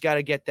someone's got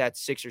to get that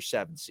 6 or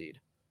 7 seed.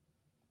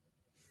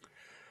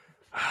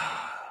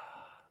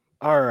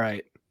 All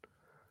right.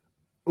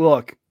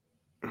 Look,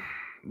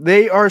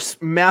 they are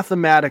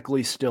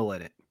mathematically still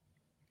in it.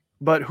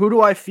 But who do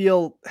I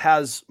feel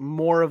has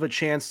more of a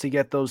chance to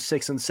get those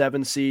 6 and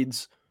 7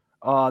 seeds?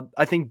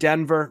 I think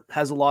Denver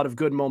has a lot of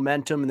good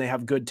momentum and they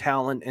have good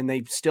talent and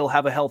they still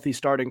have a healthy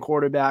starting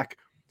quarterback.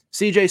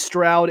 CJ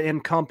Stroud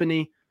and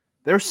company,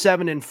 they're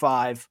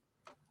 7-5.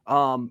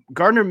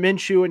 Gardner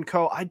Minshew and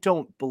co, I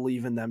don't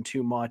believe in them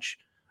too much.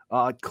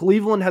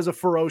 Cleveland has a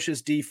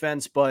ferocious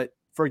defense, but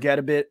forget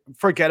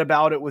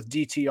about it with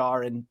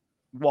DTR and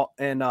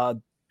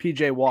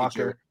PJ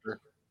Walker.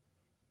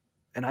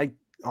 And I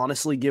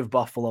honestly give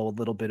Buffalo a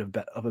little bit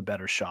of a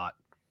better shot.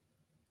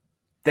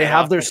 They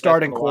have their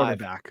starting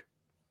quarterback.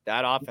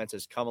 That offense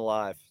has come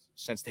alive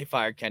since they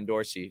fired Ken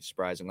Dorsey,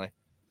 surprisingly.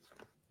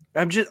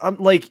 I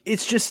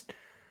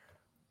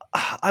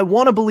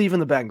want to believe in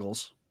the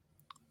Bengals,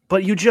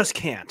 but you just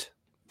can't.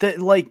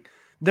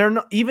 They're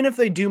not, even if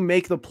they do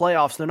make the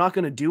playoffs, they're not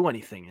going to do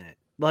anything in it.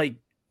 Like,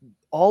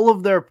 all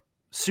of their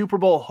Super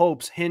Bowl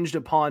hopes hinged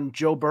upon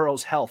Joe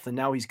Burrow's health, and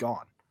now he's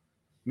gone.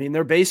 I mean,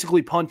 they're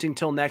basically punting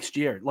till next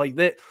year. Like,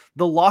 the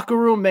locker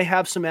room may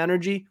have some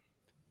energy,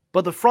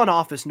 but the front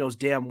office knows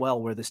damn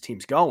well where this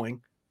team's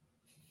going.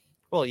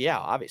 Well, yeah,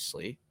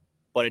 obviously.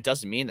 But it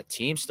doesn't mean the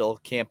team still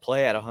can't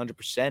play at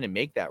 100% and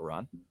make that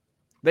run.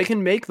 They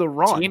can make the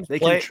run. Teams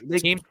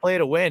play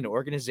to win.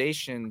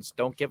 Organizations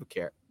don't give a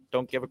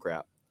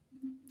crap.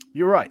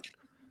 You're right.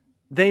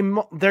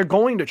 They're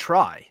going to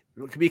try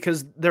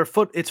because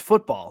it's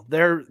football.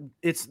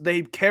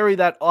 They carry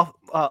that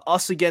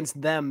us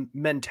against them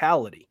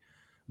mentality,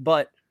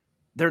 but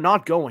they're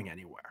not going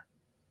anywhere.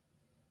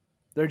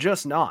 They're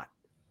just not.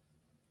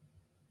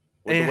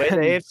 Well, the way the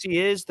AFC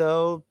is,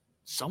 though,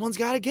 someone's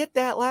got to get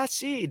that last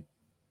seed.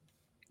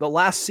 The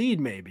last seed,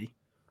 maybe,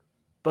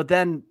 but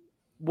then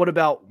what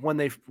about when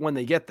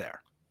they get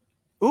there?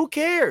 Who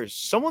cares?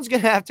 Someone's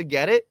gonna have to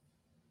get it.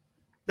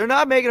 They're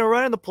not making a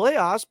run in the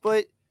playoffs,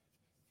 but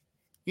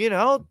you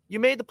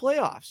made the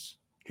playoffs.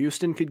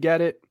 Houston could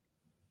get it.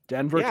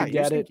 Denver could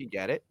get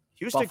it.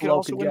 Houston could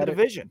also win the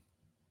division.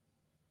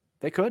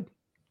 They could.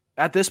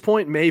 At this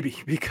point, maybe,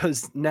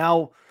 because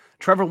now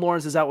Trevor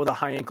Lawrence is out with a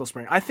high ankle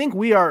sprain. I think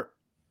we are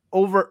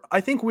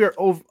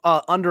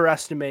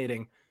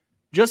underestimating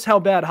just how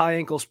bad high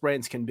ankle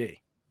sprains can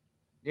be.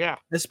 Yeah.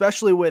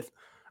 Especially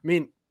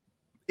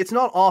it's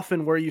not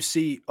often where you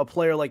see a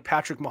player like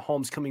Patrick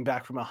Mahomes coming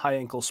back from a high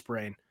ankle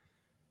sprain.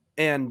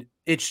 And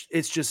it's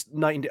just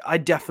night and day.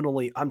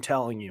 I'm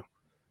telling you,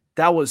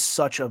 that was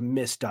such a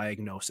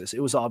misdiagnosis. It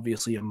was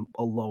obviously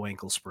a low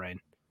ankle sprain.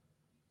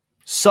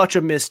 Such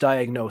a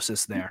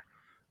misdiagnosis there.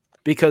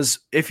 Because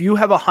if you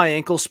have a high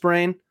ankle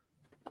sprain,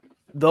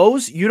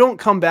 those you don't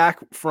come back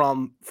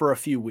from for a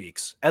few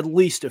weeks, at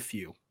least a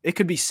few. It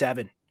could be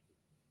 7.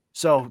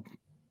 So,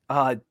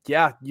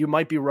 you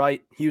might be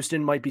right.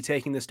 Houston might be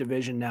taking this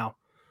division now.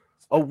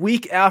 A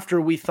week after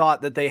we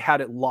thought that they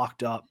had it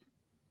locked up,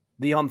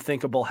 the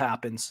unthinkable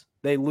happens.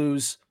 They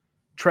lose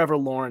Trevor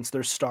Lawrence,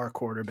 their star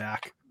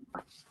quarterback.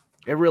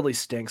 It really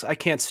stinks. I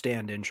can't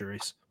stand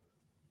injuries.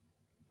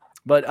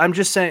 But I'm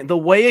just saying, the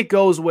way it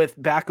goes with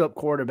backup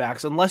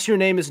quarterbacks, unless your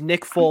name is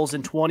Nick Foles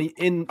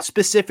in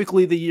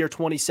specifically the year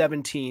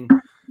 2017,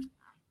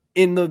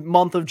 in the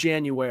month of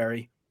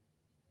January,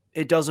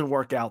 it doesn't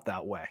work out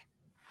that way.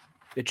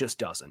 It just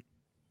doesn't.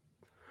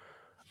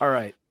 All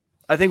right.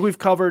 I think we've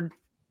covered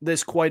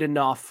this quite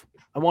enough.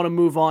 I want to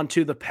move on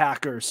to the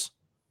Packers,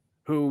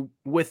 who,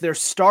 with their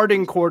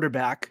starting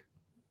quarterback,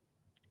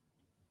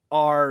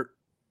 are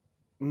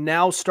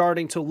now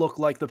starting to look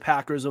like the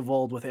Packers of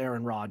old with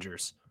Aaron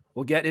Rodgers.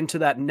 We'll get into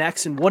that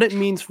next and what it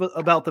means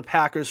about the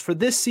Packers for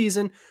this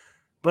season,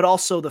 but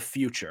also the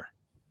future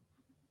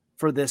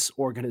for this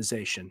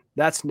organization.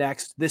 That's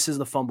next. This is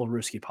the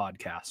Fumblerooski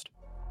podcast.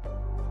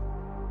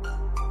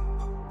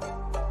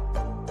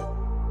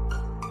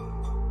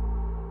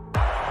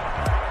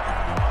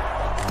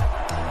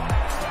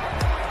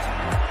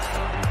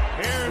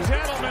 Here's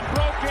Edelman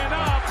broken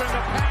up, and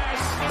the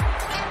pass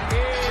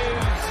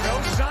is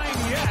no sign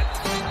yet.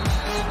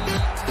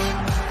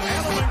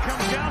 Edelman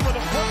comes down with a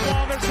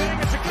football. They're saying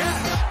it's a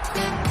catch.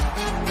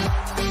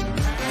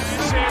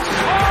 It's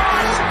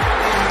caught.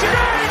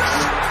 Diggs!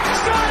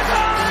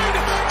 Sideline!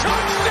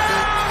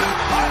 Touchdown!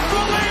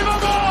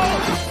 Unbelievable!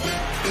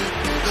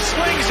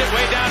 Swings it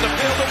way down the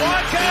field to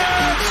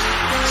Watkins.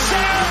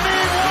 Sammy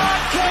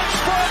Watkins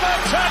for the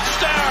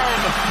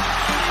touchdown.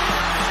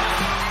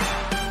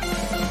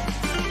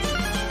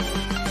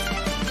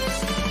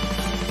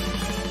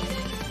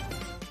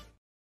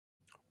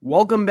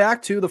 Welcome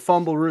back to the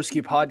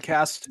Fumblerooski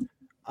podcast.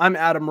 I'm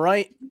Adam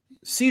Wright,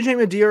 CJ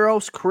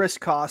Medeiros, Chris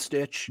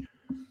Costich.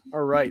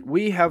 All right,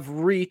 we have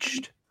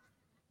reached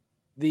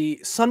the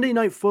Sunday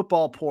night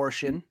football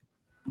portion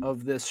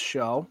of this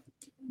show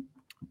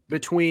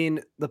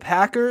between the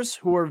Packers,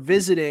 who are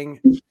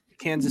visiting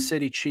Kansas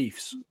City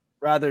Chiefs.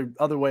 Rather,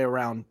 other way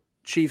around.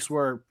 Chiefs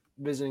were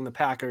visiting the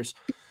Packers.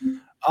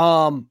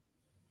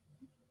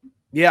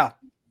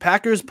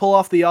 Packers pull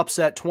off the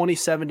upset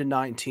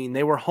 27-19.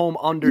 They were home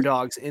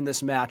underdogs in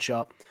this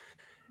matchup.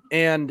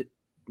 And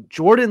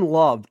Jordan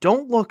Love,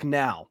 don't look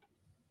now.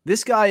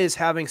 This guy is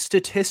having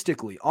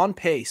statistically, on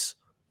pace,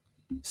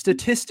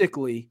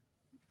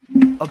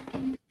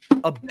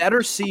 a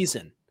better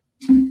season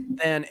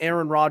than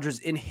Aaron Rodgers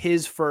in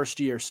his first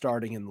year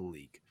starting in the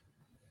league.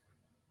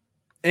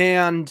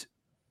 And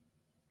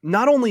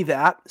not only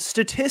that,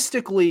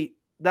 statistically,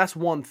 that's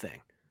one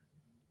thing.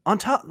 On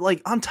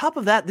top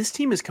of that, this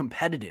team is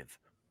competitive.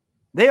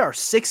 They are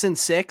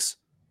 6-6,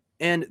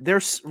 and their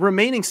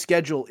remaining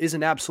schedule is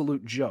an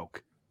absolute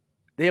joke.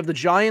 They have the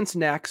Giants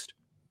next,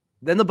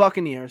 then the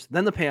Buccaneers,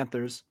 then the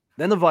Panthers,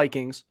 then the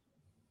Vikings,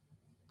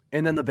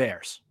 and then the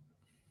Bears.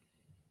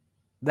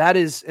 That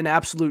is an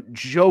absolute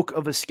joke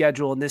of a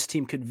schedule, and this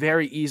team could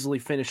very easily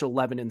finish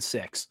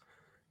 11-6.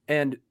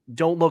 And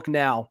don't look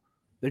now.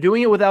 They're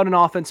doing it without an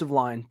offensive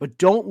line, but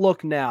don't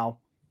look now.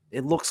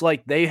 It looks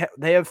like they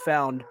have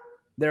found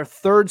their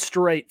third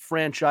straight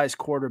franchise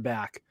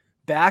quarterback,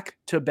 back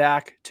to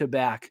back to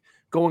back,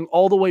 going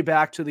all the way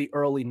back to the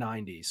early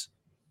 90s.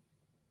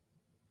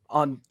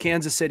 On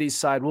Kansas City's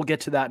side, we'll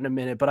get to that in a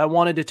minute, but I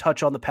wanted to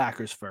touch on the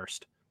Packers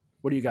first.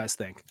 What do you guys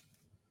think?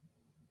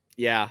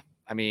 Yeah,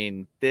 I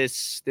mean,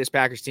 this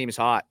Packers team is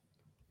hot.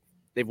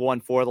 They've won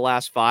 4 of the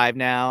last 5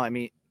 now. I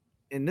mean,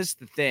 and this is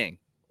the thing.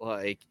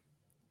 Like,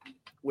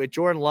 with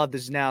Jordan Love,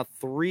 this is now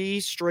 3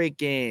 straight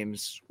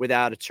games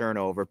without a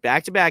turnover,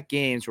 back-to-back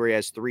games where he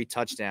has 3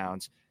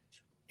 touchdowns.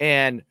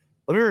 And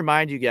let me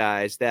remind you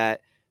guys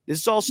that this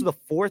is also the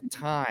 4th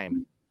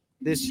time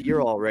this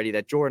year already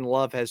that Jordan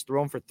Love has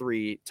thrown for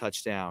 3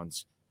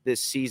 touchdowns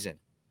this season.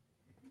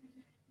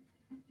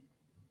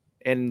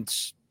 And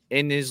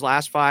in his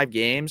last 5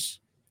 games,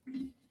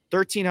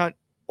 1,300,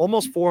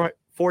 almost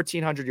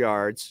 1,400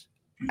 yards,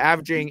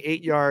 averaging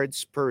 8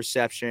 yards per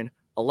reception,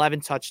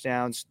 11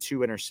 touchdowns, 2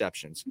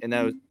 interceptions. And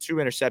those 2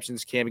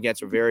 interceptions came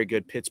against a very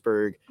good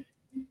Pittsburgh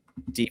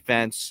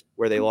defense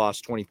where they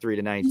lost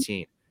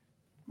 23-19.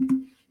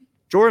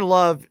 Jordan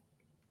Love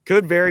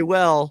could very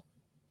well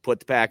put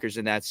the Packers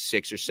in that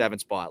 6 or 7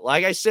 spot.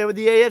 Like I said with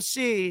the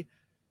AFC,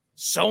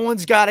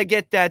 someone's got to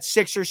get that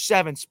 6 or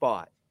 7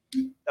 spot.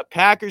 The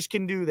Packers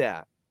can do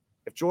that.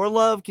 If Jordan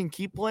Love can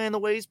keep playing the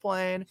way he's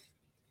playing,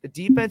 the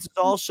defense is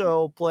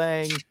also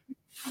playing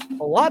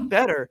a lot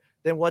better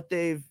than what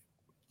they've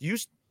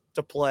used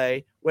to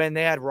play when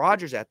they had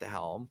Rodgers at the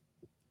helm.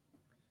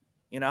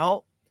 You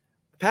know,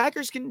 the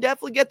Packers can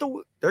definitely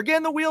they're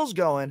getting the wheels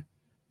going.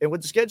 And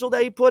with the schedule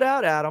that he put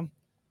out at them,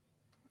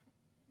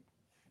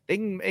 they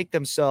can make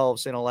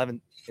themselves an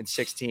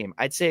 11-6 team.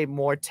 I'd say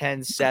more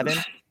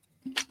 10-7,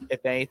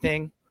 if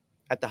anything,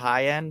 at the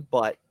high end.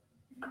 But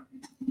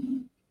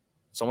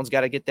someone's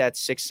got to get that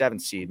 6-7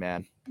 seed,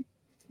 man.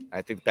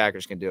 I think the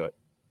Packers can do it.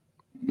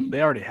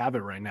 They already have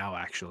it right now,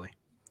 actually.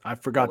 I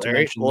forgot to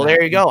mention. Well,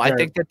 there you go. I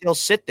think that they'll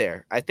sit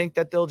there. I think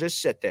that they'll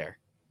just sit there,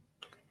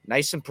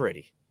 nice and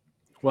pretty.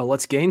 Well,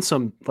 let's gain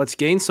some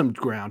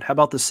ground. How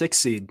about the 6th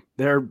seed?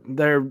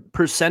 They're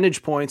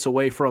percentage points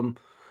away from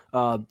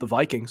the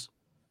Vikings.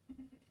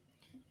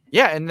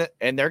 Yeah,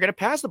 and they're going to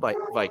pass the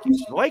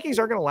Vikings. The Vikings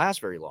aren't going to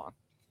last very long.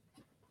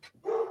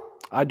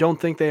 I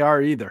don't think they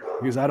are either,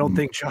 because I don't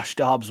think Josh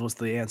Dobbs was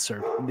the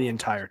answer the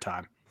entire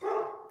time.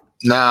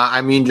 Nah,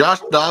 I mean, Josh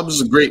Dobbs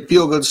is a great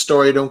feel-good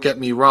story, don't get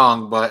me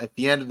wrong, but at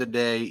the end of the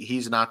day,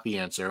 he's not the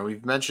answer.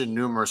 We've mentioned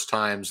numerous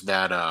times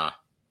that,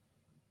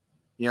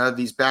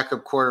 these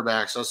backup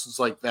quarterbacks, it's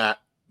like that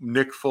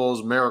Nick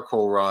Foles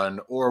miracle run,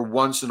 or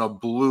once in a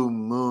blue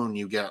moon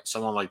you get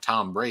someone like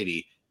Tom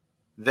Brady,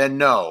 then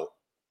no.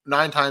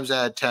 9 times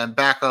out of 10,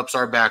 backups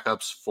are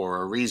backups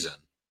for a reason.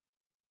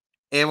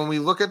 And when we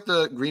look at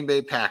the Green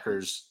Bay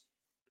Packers,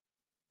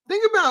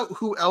 think about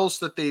who else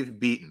that they've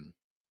beaten.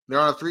 They're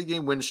on a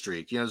 3-game win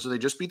streak, so they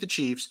just beat the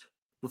Chiefs.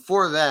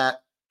 Before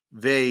that,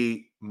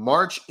 they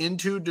march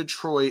into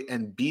Detroit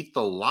and beat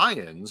the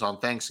Lions on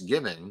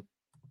Thanksgiving,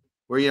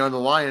 where, the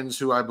Lions,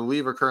 who I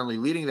believe are currently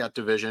leading that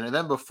division. And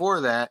then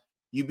before that,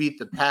 you beat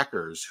the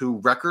Packers,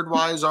 who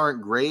record-wise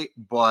aren't great,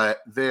 but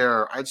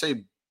they're, I'd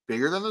say,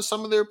 bigger than the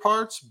sum of their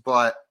parts.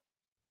 But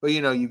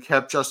you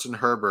kept Justin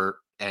Herbert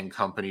and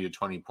company to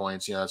 20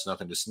 points. That's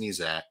nothing to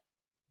sneeze at.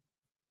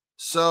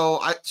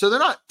 So they're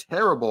not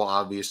terrible,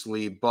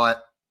 obviously,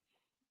 but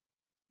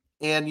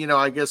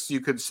I guess you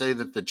could say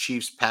that the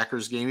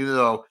Chiefs-Packers game, even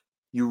though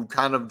you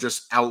kind of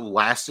just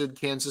outlasted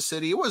Kansas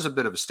City, it was a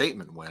bit of a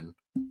statement win.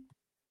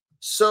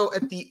 So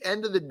at the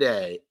end of the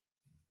day,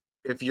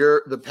 if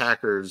you're the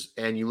Packers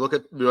and you look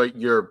at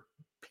your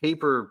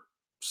paper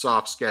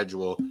soft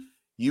schedule,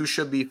 you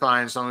should be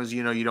fine as long as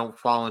you don't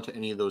fall into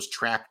any of those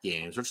trap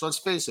games, which, let's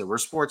face it, we're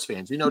sports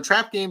fans.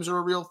 Trap games are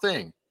a real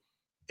thing.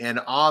 And,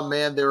 oh,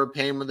 man, they're a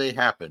pain when they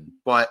happen.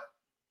 But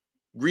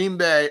Green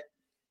Bay,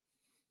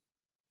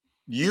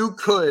 you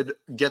could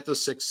get the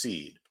 6th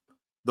seed.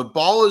 The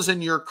ball is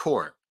in your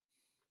court.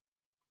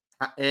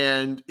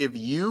 And if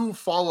you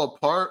fall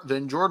apart,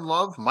 then Jordan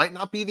Love might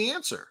not be the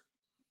answer.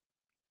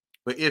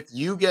 But if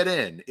you get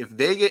in, if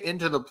they get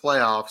into the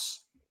playoffs,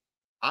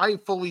 I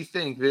fully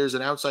think there's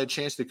an outside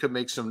chance they could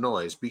make some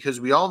noise, because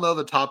we all know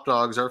the top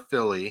dogs are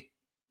Philly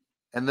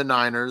and the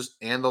Niners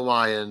and the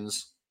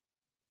Lions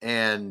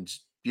and,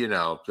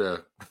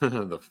 the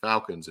the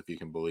Falcons, if you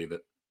can believe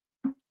it.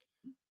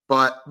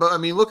 But I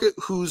mean, look at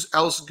who's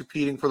else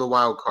competing for the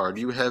wild card.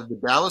 You have the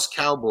Dallas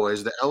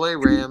Cowboys, the LA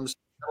Rams,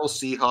 Seattle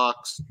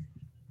Seahawks,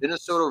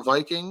 Minnesota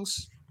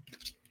Vikings.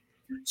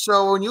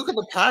 So when you look at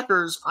the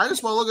Packers, I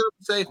just want to look at them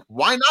and say,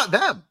 why not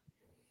them?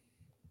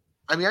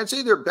 I mean, I'd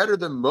say they're better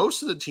than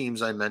most of the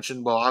teams I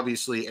mentioned. Well,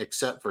 obviously,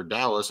 except for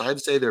Dallas, I'd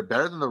say they're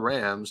better than the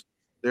Rams.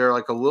 They're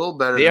like a little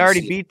better. They than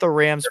already Seattle. beat the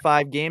Rams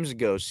 5 games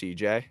ago, CJ.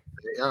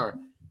 They are.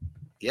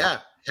 Yeah.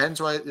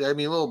 Hence why, I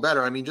mean, a little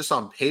better. I mean, just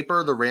on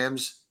paper, the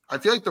Rams, I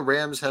feel like the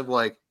Rams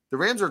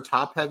are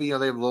top heavy.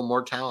 They have a little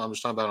more talent. I'm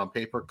just talking about on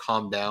paper.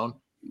 Calm down.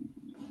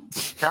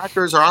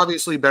 Packers are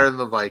obviously better than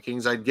the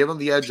Vikings. I'd give them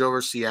the edge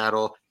over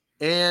Seattle,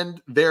 and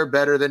they're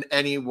better than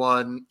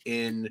anyone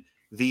in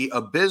the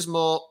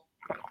abysmal,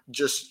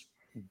 just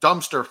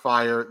dumpster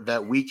fire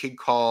that we could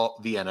call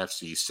the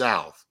NFC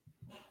South.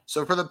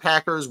 So for the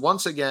Packers,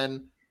 once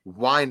again,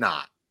 why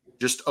not?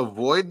 Just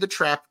avoid the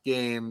trap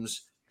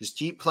games. Just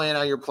keep playing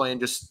how you're playing.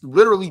 Just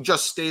literally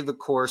just stay the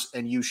course,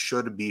 and you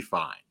should be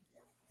fine.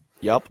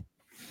 Yep.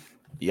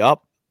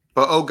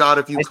 But oh God,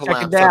 if you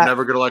collapse, I'm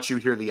never going to let you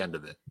hear the end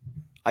of it.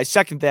 I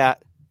second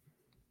that,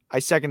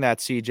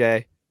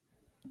 CJ.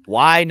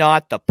 Why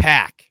not the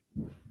Pack?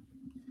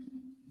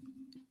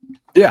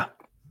 Yeah.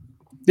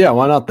 Yeah,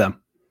 why not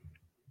them?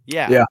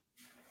 Yeah.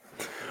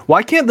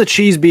 Why can't the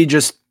cheese be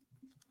just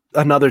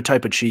another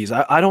type of cheese?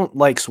 I don't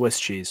like Swiss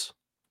cheese.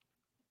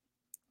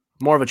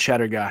 More of a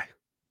cheddar guy.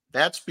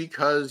 That's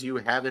because you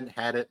haven't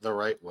had it the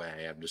right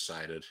way, I've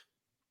decided.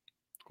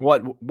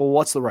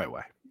 What's the right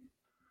way?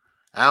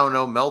 I don't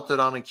know, melt it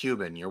on a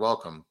Cuban. You're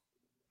welcome.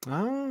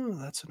 Oh,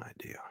 that's an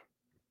idea.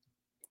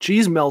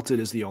 Cheese melted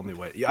is the only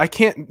way.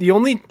 The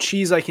only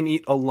cheese I can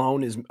eat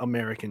alone is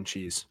American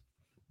cheese.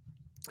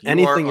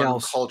 Anything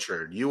else?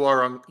 Uncultured. You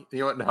know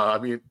what? No, I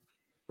mean,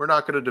 we're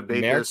not going to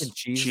debate American this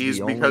cheese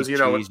because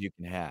cheese you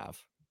can have.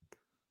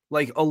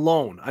 Like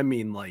alone. I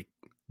mean, like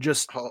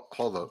just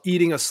hold up.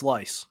 Eating a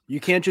slice. You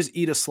can't just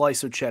eat a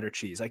slice of cheddar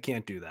cheese. I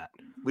can't do that.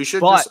 We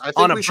should but I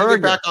think we should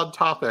get back on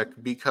topic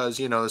because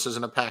this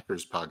isn't a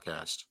Packers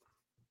podcast.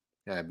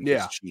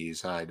 Yeah,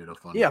 cheese. I did a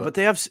fun. Yeah, but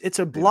it's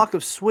a block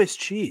of Swiss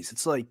cheese.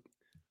 It's like,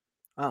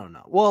 I don't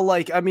know. Well,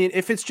 like, I mean,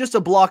 if it's just a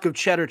block of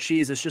cheddar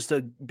cheese, it's just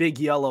a big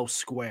yellow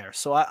square.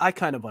 So I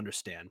kind of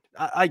understand.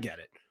 I get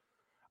it.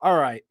 All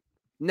right.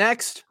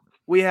 Next,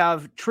 we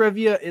have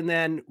trivia and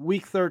then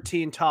week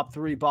 13, top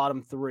 3,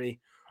 bottom 3,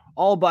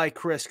 all by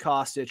Chris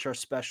Costich, our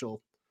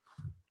special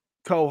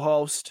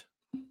co-host.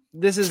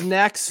 This is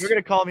next. You're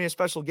going to call me a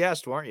special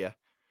guest, weren't you?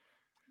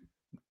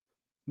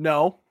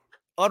 No.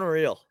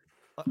 Unreal.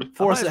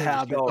 Force of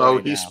habit. Oh,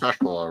 he's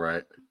special, all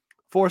right.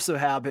 Force of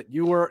habit.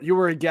 You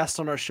were a guest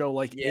on our show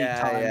like 8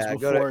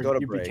 times before go to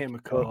you break. became a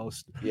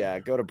co-host.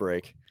 Go to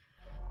break.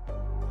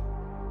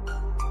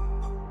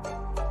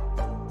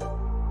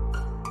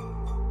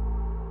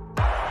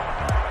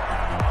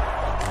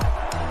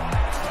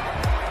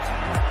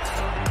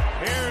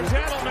 Here's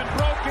Edelman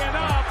broken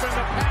up, and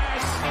the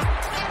pass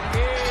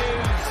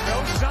is no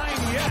sign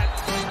yet.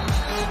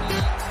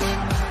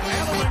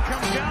 Edelman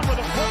comes down with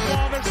a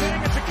football. They're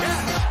saying it's a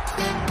catch.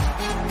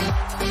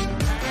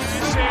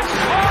 It's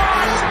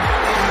caught!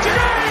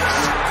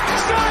 Diggs!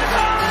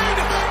 Sideline!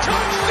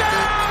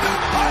 Touchdown!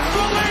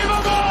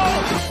 Unbelievable!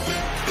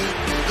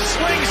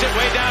 Swings it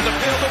way down the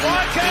field to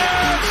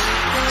Watkins!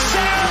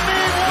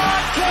 Sammy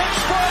Watkins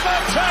for the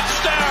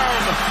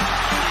touchdown!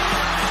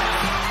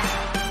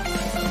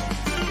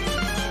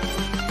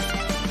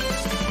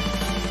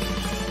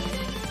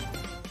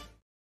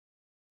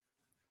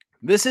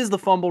 This is the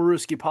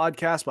Fumblerooski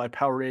podcast by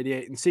Power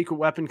 88 and Secret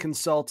Weapon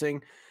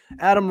Consulting.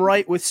 Adam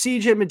Wright with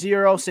CJ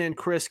Medeiros and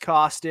Chris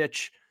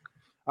Costich.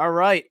 All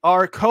right,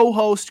 our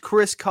co-host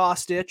Chris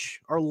Costich,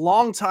 our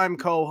longtime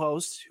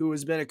co-host, who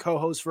has been a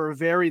co-host for a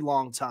very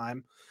long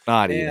time,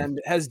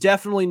 has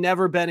definitely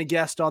never been a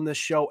guest on this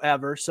show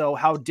ever. So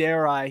how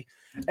dare I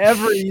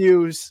ever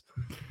use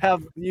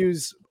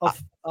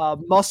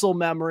muscle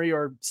memory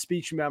or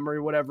speech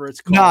memory, whatever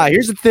it's called. Nah,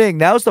 here's the thing.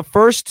 This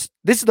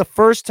is the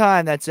first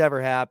time that's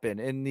ever happened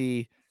in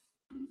the,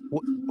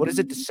 what is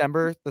it,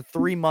 December? The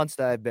 3 months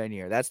that I've been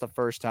here. That's the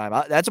first time.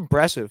 That's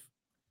impressive.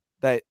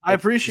 I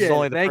appreciate it.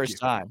 Only the first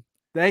time.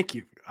 Thank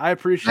you. I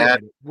appreciate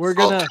it. We're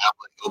gonna.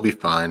 You'll be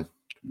fine.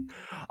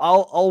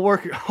 I'll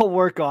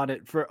work on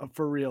it for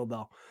real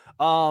though.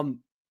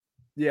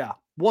 Yeah,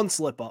 one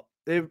slip up.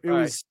 It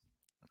was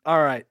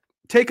all right.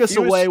 Take us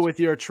away with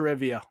your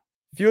trivia.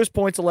 Fewest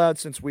points allowed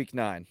since week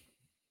 9.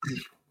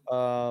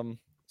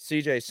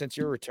 CJ, since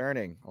you're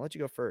returning, I'll let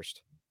you go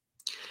first.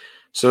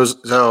 So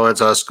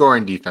it's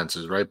scoring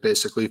defenses, right?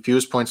 Basically,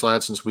 fewest points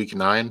allowed since week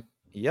 9.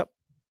 Yep.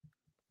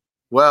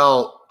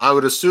 Well, I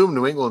would assume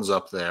New England's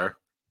up there.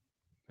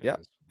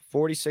 Yep.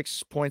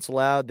 46 points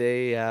allowed.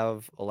 They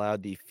have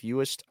allowed the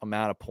fewest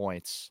amount of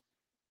points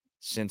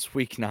since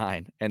week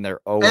 9, and they're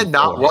 0 and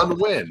not one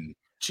win.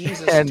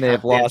 Jesus, and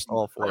they've lost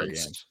all 4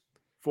 games.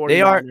 49ers.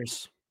 They are.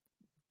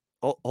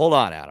 Hold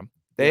on, Adam.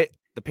 The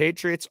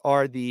Patriots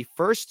are the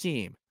first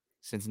team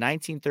since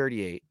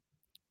 1938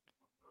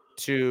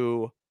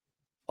 to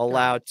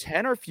allow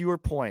 10 or fewer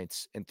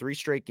points in 3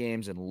 straight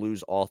games and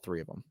lose all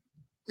 3 of them.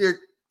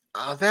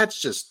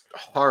 That's just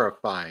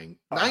horrifying.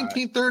 All right.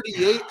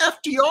 1938,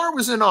 FDR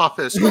was in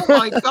office. Oh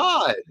my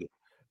God.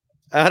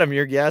 Adam,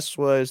 your guess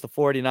was the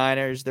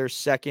 49ers. They're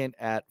second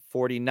at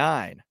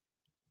 49.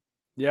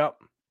 Yep.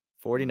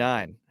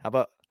 49. How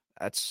about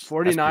that's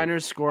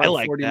 49ers scored I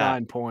like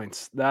 49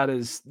 points. That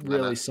is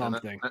really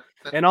something.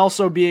 And And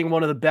also being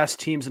one of the best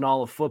teams in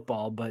all of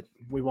football, but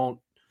we won't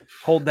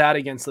hold that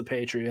against the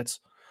Patriots.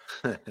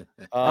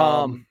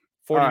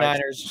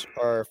 49ers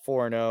are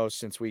 4-0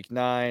 since week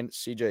 9.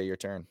 CJ, your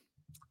turn.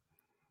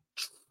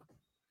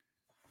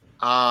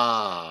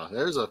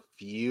 There's a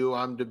few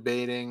I'm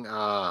debating.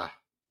 I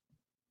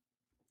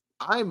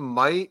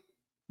might,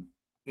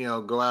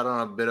 go out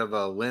on a bit of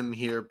a limb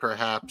here,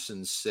 perhaps,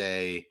 and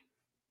say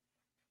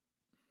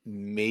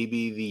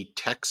maybe the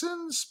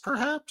Texans,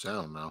 perhaps. I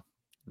don't know.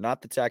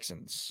 Not the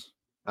Texans.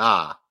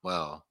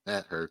 Well,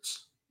 that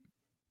hurts.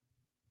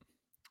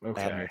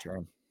 Okay. Adam, your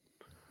turn.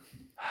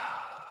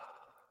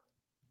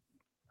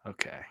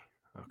 Okay.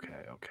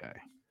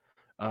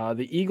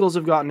 The Eagles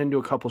have gotten into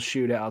a couple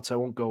shootouts. I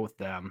won't go with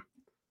them.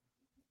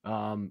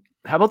 How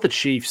about the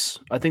Chiefs?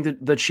 I think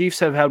that the Chiefs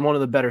have had one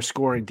of the better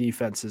scoring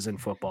defenses in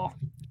football.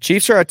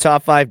 Chiefs are a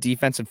top 5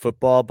 defense in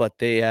football, but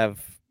they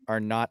are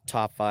not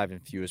top 5 in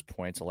fewest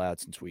points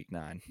allowed since week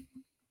 9.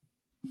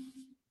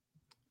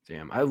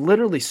 Damn, I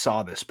literally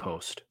saw this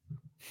post.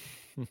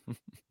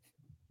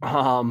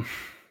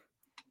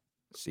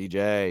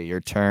 CJ,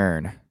 your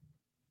turn.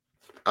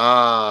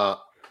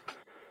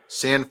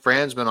 San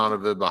Fran's been on a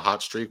bit of a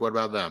hot streak. What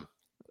about them?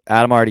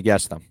 Adam already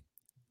guessed them.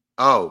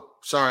 Oh,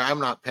 sorry, I'm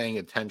not paying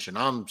attention.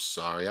 I'm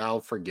sorry.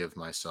 I'll forgive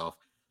myself.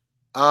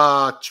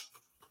 Yeah,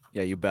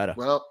 you better.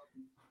 Well,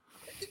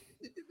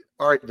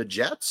 all right, the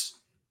Jets?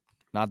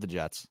 Not the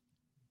Jets.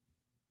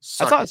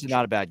 Suck That's it. honestly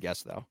not a bad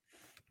guess, though.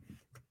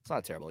 It's not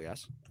a terrible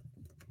guess.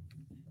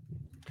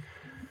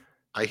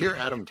 I hear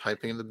Adam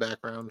typing in the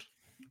background.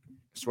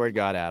 Swear to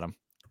God, Adam.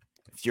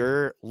 If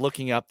you're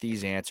looking up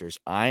these answers,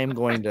 I am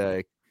going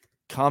to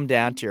come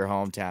down to your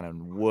hometown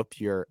and whoop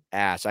your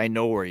ass. I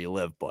know where you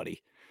live,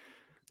 buddy.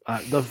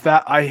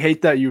 I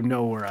hate that you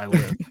know where I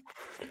live.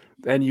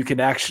 And you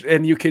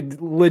can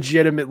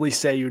legitimately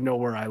say you know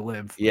where I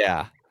live.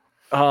 Yeah.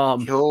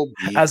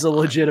 As a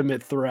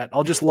legitimate threat.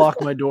 I'll just lock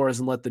my doors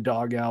and let the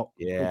dog out.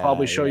 Yeah. We'll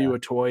probably show you a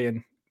toy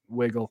and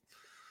wiggle.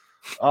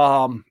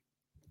 All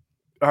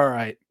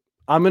right.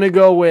 I'm going to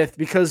go with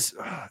because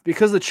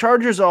the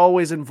Chargers are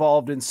always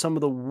involved in some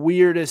of the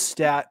weirdest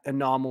stat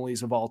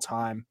anomalies of all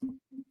time.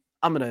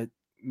 I'm going to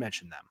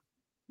mention them.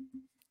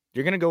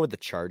 You're going to go with the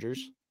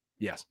Chargers?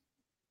 Yes.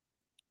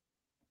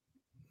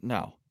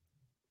 No.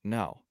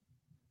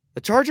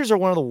 The Chargers are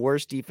one of the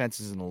worst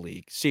defenses in the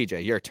league.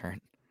 CJ, your turn.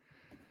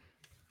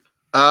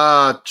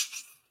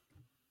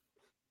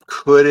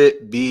 Could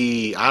it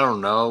be, I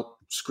don't know,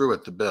 screw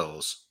it, the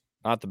Bills?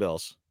 Not the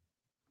Bills.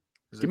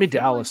 Give me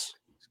Dallas.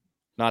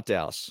 Not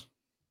Dallas.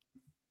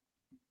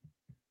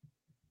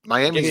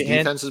 Miami's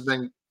defense has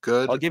been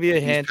good. I'll give you a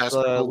hint.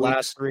 The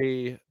last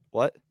 3.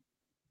 What?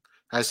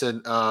 I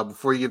said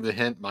before you give the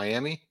hint,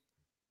 Miami?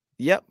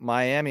 Yep,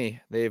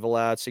 Miami. They've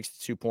allowed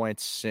 62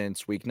 points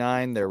since week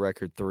 9. Their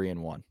record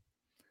 3-1.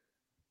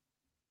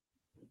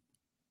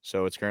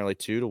 So it's currently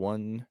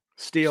 2-1.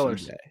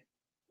 Steelers. CJ.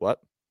 What?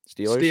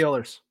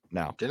 Steelers.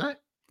 No. Did I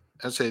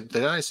say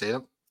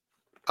them?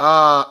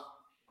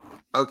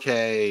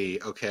 Okay.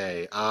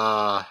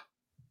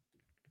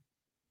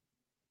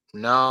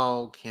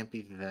 No, can't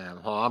be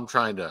them.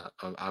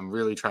 I'm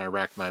really trying to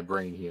rack my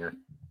brain here.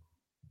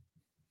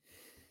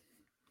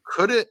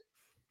 Could it?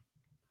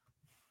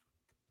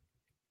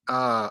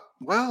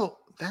 Well,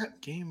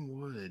 that game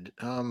would.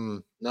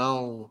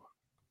 No.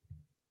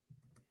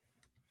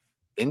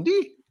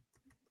 Indy?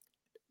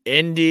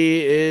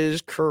 Indy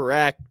is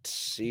correct.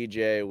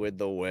 CJ with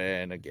the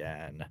win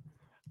again.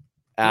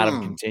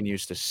 Adam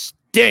continues to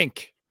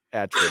stink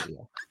at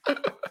trivia.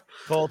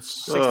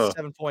 Colts,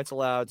 67 points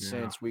allowed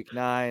since week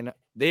 9.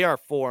 They are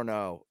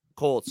 4-0.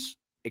 Colts,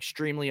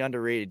 extremely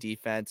underrated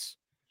defense.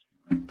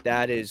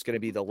 That is going to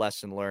be the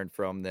lesson learned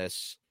from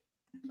this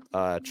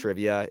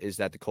trivia, is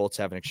that the Colts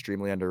have an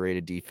extremely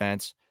underrated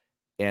defense.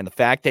 And the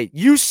fact that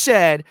you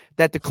said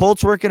that the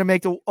Colts weren't going to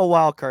make a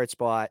wild card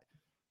spot,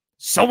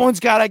 someone's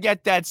got to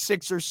get that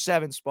 6 or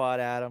 7 spot,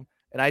 Adam.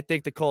 And I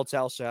think the Colts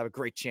also have a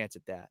great chance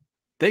at that.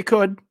 They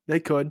could.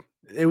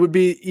 It would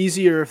be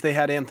easier if they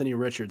had Anthony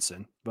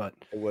Richardson, but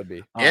it would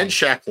be. And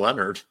Shaq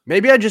Leonard.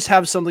 Maybe I just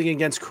have something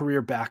against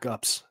career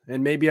backups,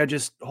 and maybe I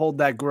just hold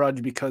that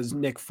grudge because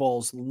Nick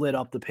Foles lit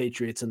up the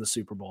Patriots in the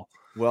Super Bowl.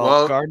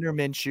 Well Gardner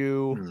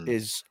Minshew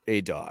is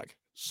a dog,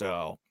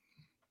 so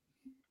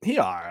he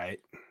all right.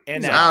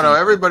 And I don't know.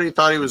 Everybody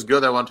thought he was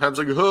good that one time. It's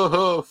like,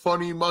 ho,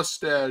 funny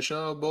mustache.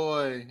 Oh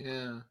boy,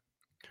 yeah.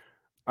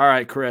 All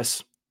right,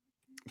 Chris,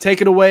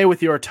 take it away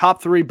with your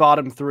top 3,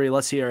 bottom 3.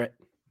 Let's hear it.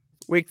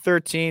 Week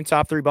 13,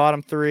 top 3,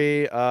 bottom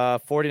 3.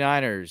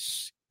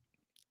 49ers.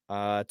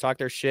 Talk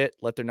their shit,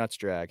 let their nuts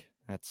drag.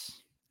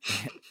 That's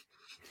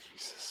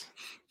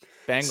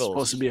Bengals. It's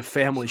supposed to be a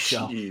family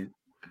show.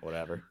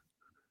 Whatever.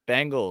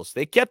 Bengals.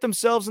 They kept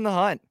themselves in the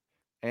hunt.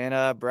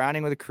 And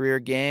Browning with a career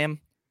game.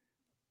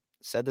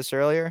 Said this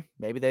earlier.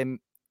 Maybe they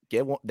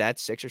get that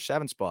 6 or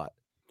 7 spot.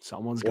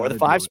 Someone's or got the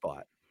 5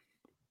 spot.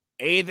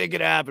 Anything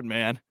could happen,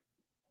 man.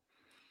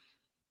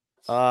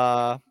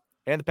 And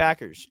the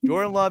Packers.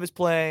 Jordan Love is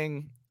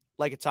playing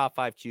like a top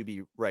 5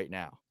 QB right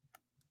now.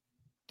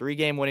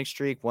 3-game winning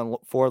streak, won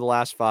 4 of the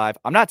last 5.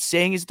 I'm not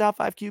saying he's a top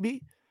 5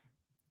 QB,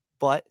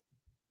 but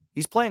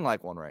he's playing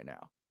like one right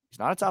now. He's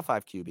not a top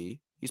 5 QB.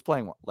 He's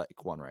playing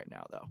like one right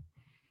now, though.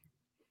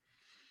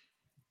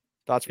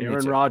 Thoughts from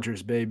Aaron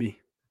Rodgers, baby.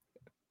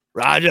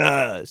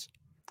 Rodgers.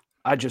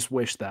 I just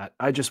wish that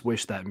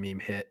meme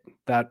hit.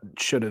 That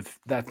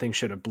thing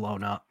should have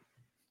blown up.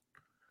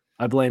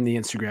 I blame the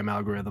Instagram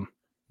algorithm.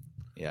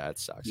 Yeah, it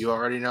sucks. You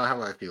already know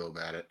how I feel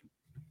about it.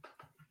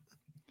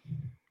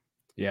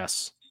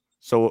 Yes.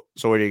 So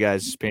what are you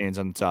guys' opinions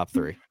on the top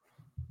 3?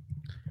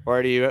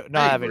 Or do you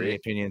not have any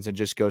opinions and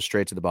just go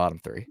straight to the bottom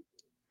 3?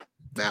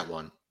 That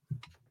one.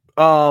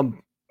 All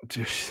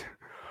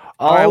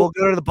right, we'll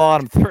go to the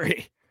bottom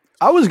 3.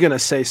 I was gonna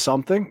say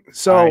something.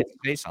 So all right,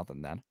 say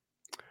something then.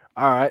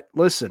 All right,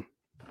 listen.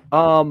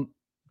 The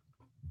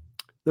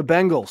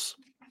Bengals.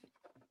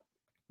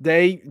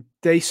 They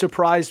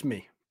surprised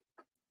me.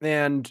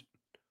 And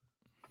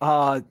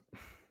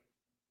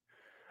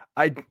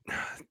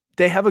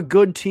they have a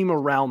good team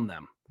around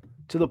them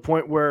to the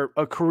point where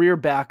a career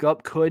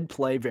backup could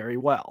play very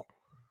well.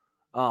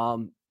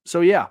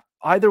 So yeah,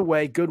 either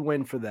way, good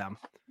win for them.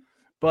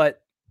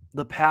 But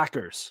the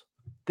Packers,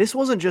 this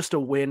wasn't just a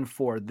win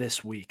for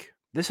this week.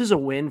 This is a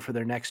win for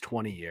their next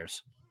 20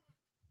 years.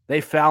 They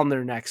found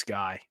their next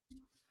guy.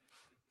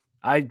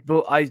 I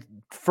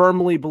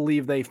firmly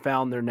believe they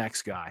found their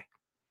next guy.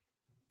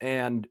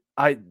 And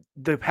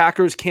the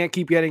Packers can't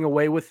keep getting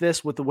away with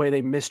this with the way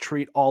they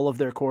mistreat all of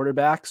their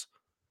quarterbacks.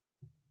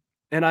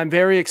 And I'm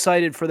very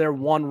excited for their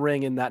one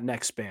ring in that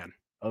next span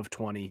of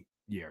 20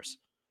 years.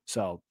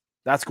 So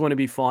that's going to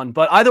be fun.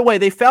 But either way,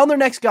 they found their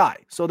next guy.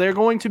 So they're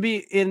going to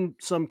be in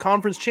some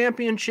conference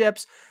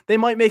championships. They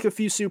might make a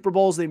few Super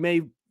Bowls. They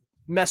may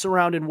mess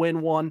around and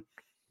win one.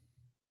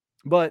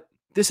 But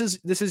this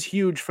is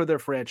huge for their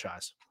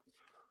franchise.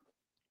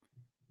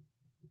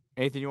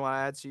 Anything you want to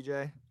add,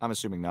 CJ? I'm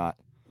assuming not.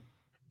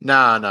 No.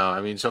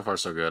 I mean, so far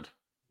so good.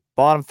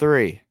 Bottom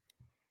 3.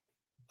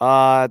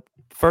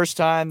 First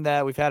time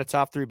that we've had a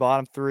top 3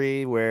 bottom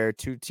 3 where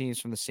 2 teams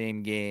from the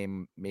same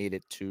game made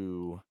it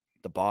to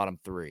the bottom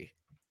 3.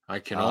 I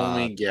can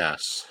only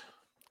guess.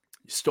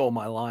 You stole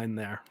my line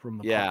there from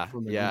the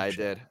I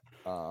did.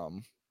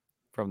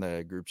 From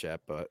the group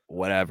chat, but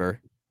whatever.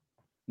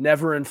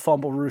 Never in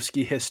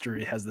Fumblerooski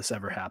history has this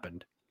ever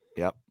happened.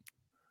 Yep.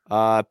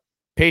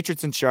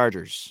 Patriots and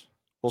Chargers.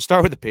 We'll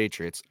start with the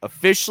Patriots.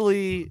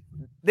 Officially,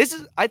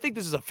 I think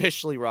this is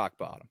officially rock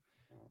bottom.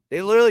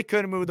 They literally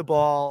couldn't move the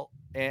ball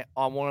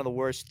on one of the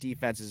worst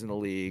defenses in the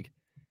league.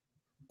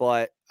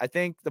 But I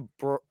think the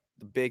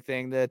big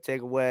thing to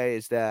take away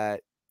is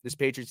that this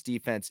Patriots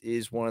defense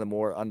is one of the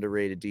more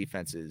underrated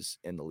defenses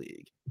in the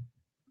league.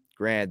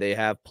 Granted, they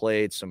have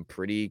played some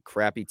pretty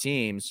crappy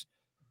teams,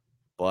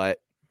 but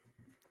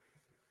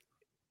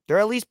they're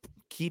at least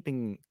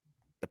keeping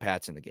the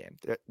Pats in the game.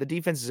 The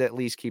defense is at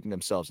least keeping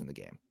themselves in the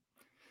game.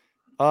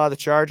 The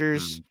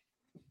Chargers,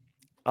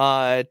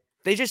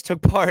 they just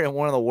took part in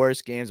one of the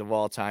worst games of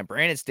all time.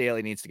 Brandon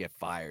Staley needs to get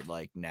fired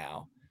like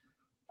now.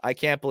 I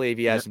can't believe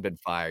he hasn't been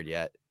fired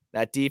yet.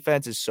 That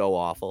defense is so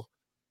awful.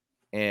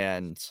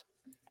 And,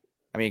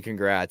 I mean,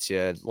 congrats.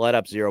 You let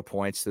up 0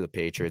 points to the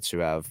Patriots, who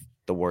have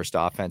the worst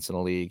offense in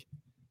the league.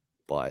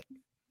 But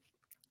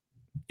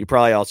you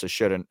probably also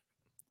shouldn't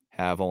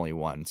have only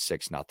won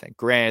 6-0.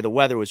 Granted, the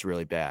weather was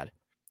really bad.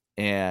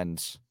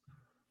 And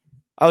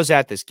I was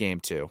at this game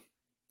too.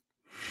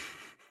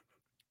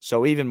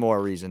 So even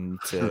more reason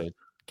to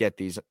get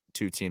these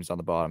 2 teams on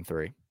the bottom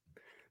 3.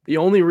 The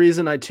only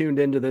reason I tuned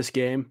into this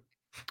game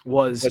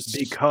was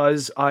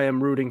because I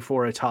am rooting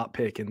for a top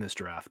pick in this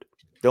draft.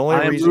 The only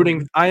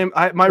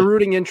my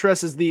rooting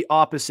interest is the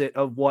opposite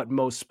of what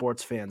most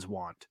sports fans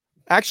want.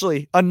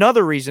 Actually,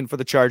 another reason for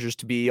the Chargers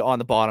to be on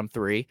the bottom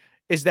 3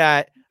 is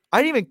that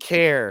I didn't even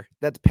care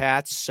that the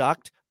Pats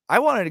sucked. I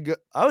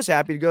was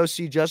happy to go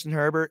see Justin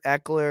Herbert,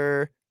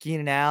 Eckler,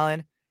 Keenan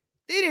Allen.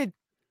 They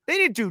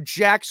didn't do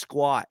jack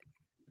squat.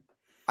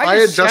 I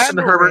had Justin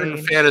Herbert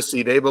in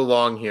fantasy. They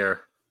belong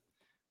here.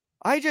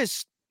 I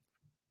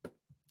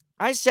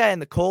sat in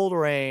the cold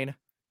rain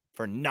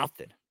for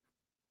nothing.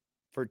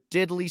 For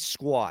diddly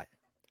squat.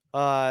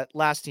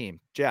 Last team,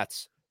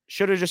 Jets.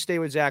 Should have just stayed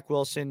with Zach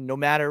Wilson. No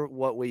matter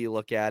what way you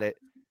look at it,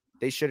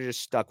 they should have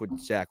just stuck with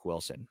Zach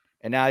Wilson.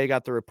 And now you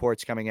got the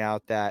reports coming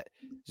out that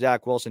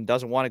Zach Wilson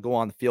doesn't want to go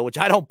on the field, which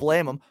I don't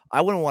blame him.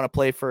 I wouldn't want to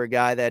play for a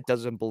guy that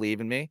doesn't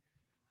believe in me.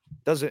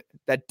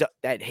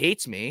 That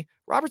hates me.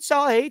 Robert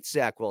Saleh hates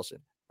Zach Wilson.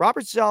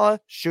 Robert Saleh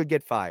should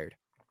get fired.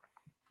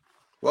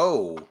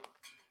 Whoa.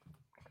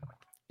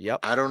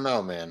 Yep. I don't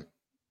know, man.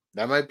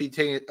 That might be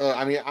taking.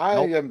 I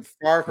am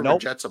far from a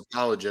Jets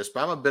apologist,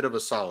 but I'm a bit of a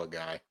Saleh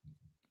guy.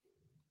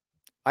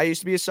 I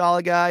used to be a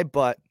Saleh guy,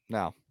 but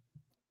no.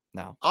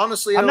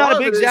 Honestly, I'm not a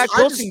big Zach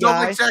Wilson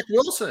guy. I just don't like Zach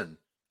Wilson.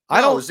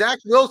 Zach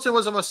Wilson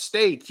was a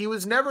mistake. He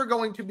was never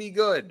going to be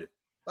good.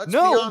 Let's be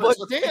honest. But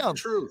Let's get the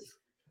truth.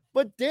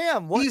 But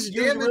damn, what He's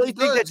you really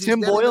think that He's Tim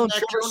better Boyle than and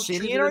Mac Trevor Jones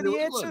Siemian Jr. are in New the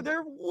answer? England.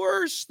 They're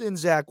worse than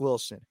Zach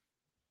Wilson.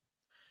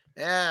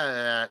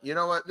 Yeah, you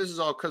know what? This is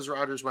all because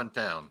Rodgers went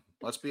down.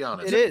 Let's be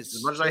honest. It is.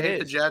 As much as I hate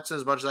the Jets,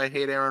 as much as I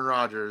hate Aaron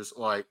Rodgers,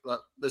 like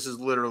this is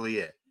literally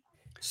it.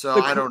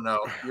 So I don't know.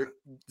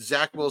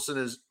 Zach Wilson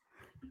is,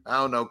 I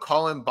don't know.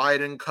 Call him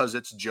Biden because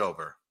it's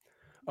Jover.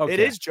 Okay. It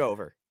is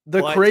Jover.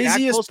 The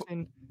craziest Zach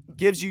Wilson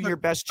gives you your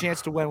best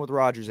chance to win with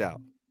Rodgers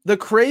out. The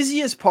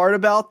craziest part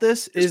about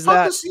this is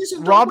that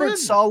Robert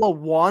Saleh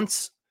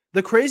wants.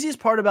 The craziest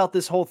part about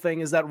this whole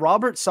thing is that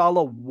Robert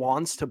Saleh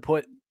wants to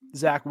put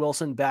Zach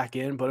Wilson back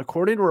in, but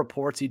according to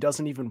reports, he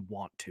doesn't even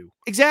want to.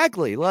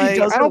 Exactly. Like, he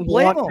doesn't I don't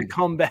blame want him to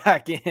come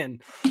back in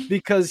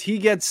because he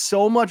gets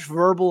so much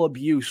verbal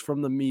abuse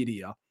from the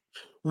media.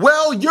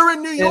 Well, you're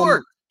in New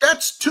York.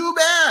 That's too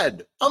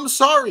bad. I'm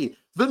sorry.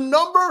 The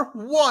number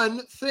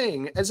one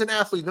thing as an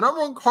athlete, the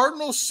number one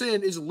cardinal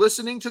sin is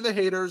listening to the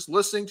haters,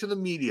 listening to the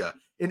media.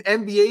 In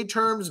NBA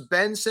terms,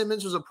 Ben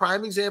Simmons was a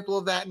prime example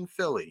of that in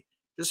Philly.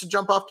 Just to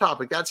jump off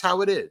topic, that's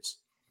how it is.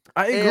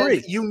 I agree.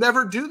 And you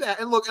never do that.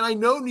 And look, and I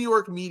know New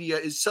York media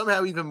is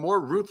somehow even more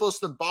ruthless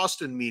than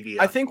Boston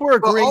media. I think we're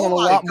agreeing on a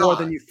lot more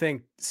than you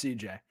think,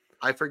 CJ.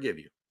 I forgive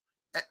you.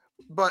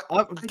 But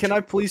can I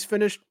please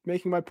finish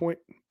making my point?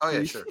 Oh,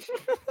 please? yeah,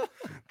 sure.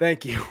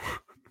 Thank you.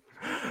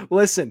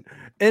 Listen,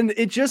 and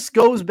it just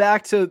goes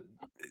back to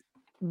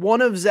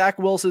one of Zach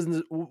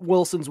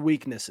Wilson's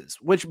weaknesses,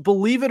 which,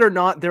 believe it or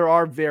not, there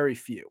are very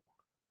few.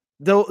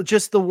 Though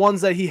just the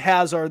ones that he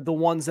has are the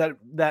ones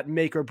that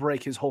make or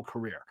break his whole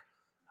career.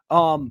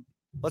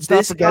 Let's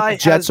not forget the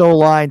Jets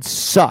O-line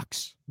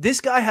sucks.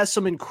 This guy has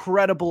some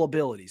incredible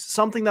abilities.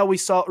 Something that we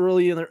saw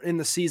early in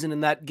the season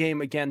in that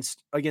game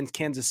against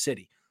Kansas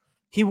City.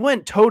 He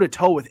went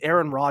toe-to-toe with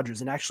Aaron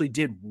Rodgers and actually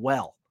did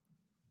well,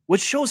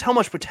 which shows how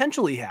much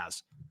potential he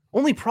has.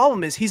 Only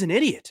problem is he's an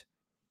idiot.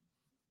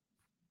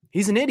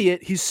 He's an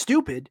idiot. He's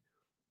stupid,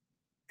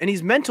 and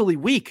he's mentally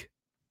weak.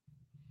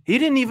 He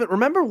didn't even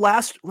remember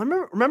last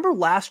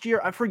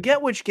year. I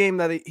forget which game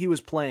that he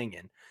was playing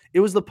in. It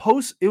was the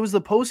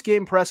post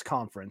game press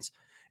conference,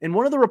 and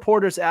one of the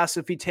reporters asked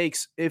if he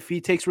takes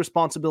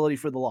responsibility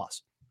for the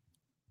loss.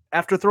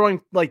 After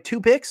throwing like 2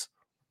 picks,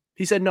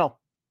 he said no,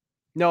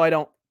 I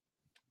don't.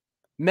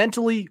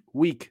 Mentally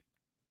weak.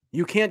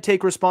 You can't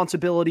take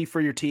responsibility for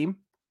your team.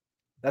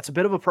 That's a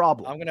bit of a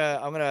problem.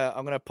 I'm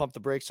gonna pump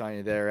the brakes on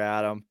you there,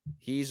 Adam.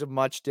 He's a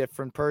much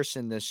different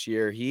person this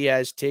year. He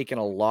has taken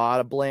a lot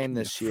of blame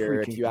this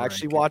year. If you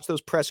actually watch those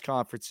press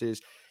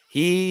conferences,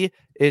 he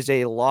is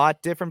a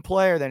lot different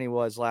player than he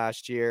was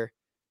last year.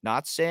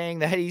 Not saying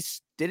that he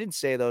didn't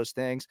say those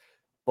things,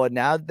 but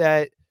now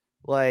that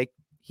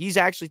he's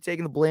actually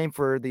taking the blame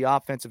for the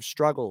offensive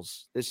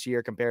struggles this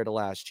year compared to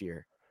last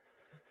year.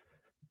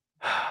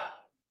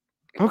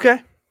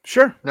 Okay,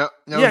 sure. No,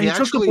 yeah, he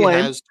actually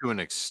has to an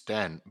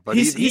extent, but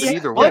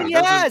either way, he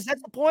has.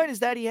 That's the point.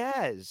 Is that he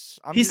has?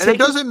 It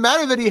doesn't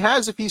matter that he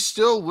has if he's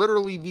still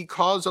literally the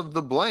cause of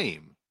the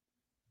blame.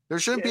 There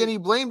shouldn't be any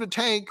blame to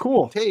take.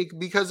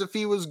 Because if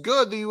he was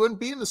good, then he wouldn't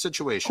be in the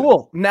situation.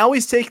 Cool. Now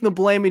he's taking the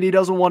blame and he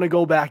doesn't want to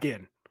go back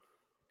in.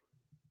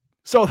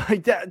 So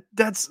like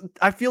that's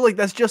I feel like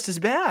that's just as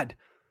bad.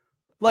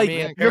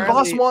 Like your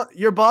boss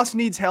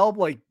needs help.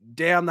 Like,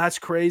 damn, that's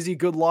crazy.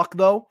 Good luck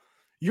though.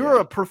 You're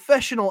a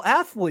professional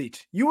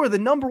athlete. You are the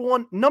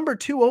number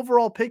 2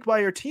 overall pick by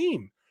your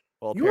team.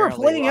 Well, you are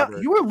living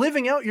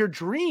out your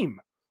dream.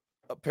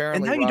 Apparently,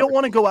 and now you don't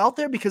want to go out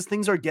there because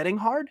things are getting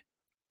hard.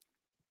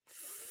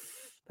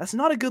 That's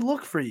not a good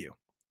look for you.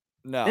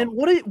 No. And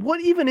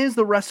what even is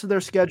the rest of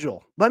their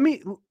schedule? What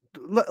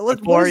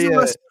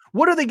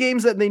are the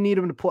games that they need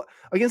them to play?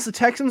 Against the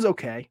Texans,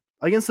 okay.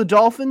 Against the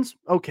Dolphins,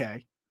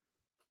 okay.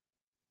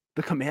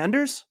 The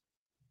Commanders?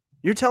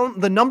 You're telling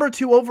the number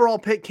 2 overall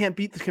pick can't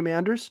beat the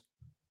Commanders?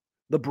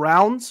 The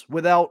Browns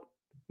with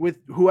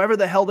whoever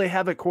the hell they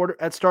have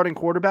at starting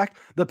quarterback?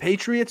 The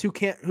Patriots who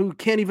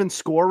can't even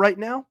score right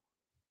now?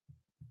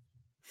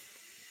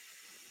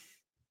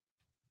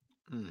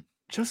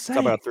 Just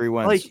saying. How about 3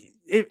 wins? Like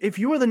if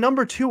you were the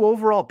number 2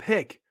 overall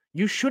pick,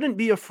 you shouldn't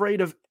be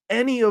afraid of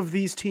any of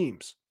these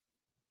teams.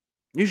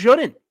 You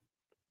shouldn't.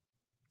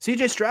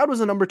 CJ Stroud was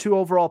the number 2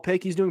 overall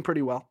pick. He's doing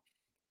pretty well.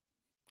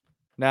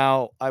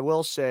 Now, I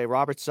will say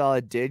Robert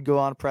Saleh did go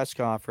on a press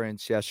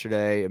conference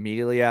yesterday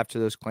immediately after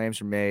those claims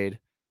were made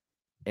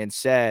and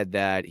said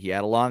that he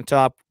had a long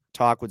talk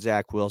with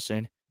Zach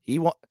Wilson.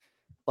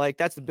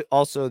 That's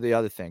also the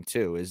other thing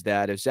too, is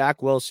that if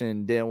Zach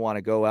Wilson didn't want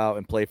to go out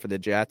and play for the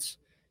Jets,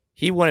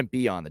 he wouldn't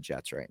be on the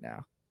Jets right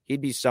now.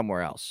 He'd be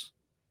somewhere else.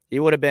 He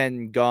would have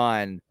been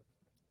gone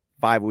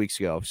 5 weeks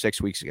ago,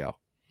 6 weeks ago,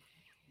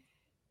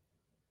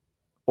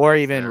 or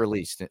even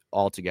released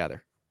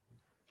altogether.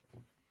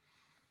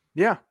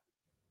 Yeah,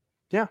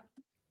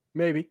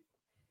 maybe.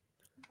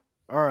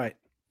 All right.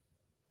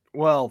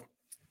 Well,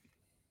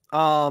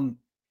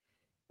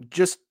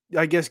 just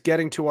I guess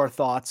getting to our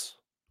thoughts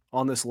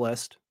on this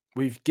list.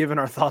 We've given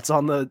our thoughts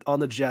on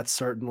the Jets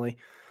certainly.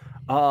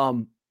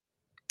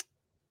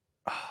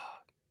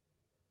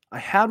 I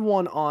had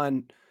one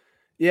on,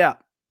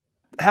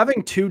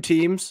 having two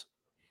teams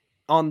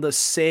on the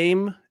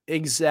same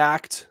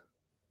exact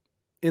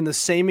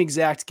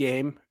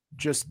game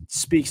just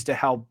speaks to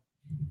how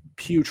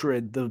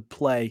putrid the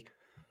play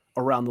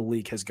around the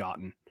league has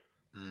gotten.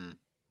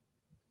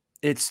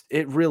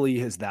 It really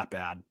is that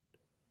bad.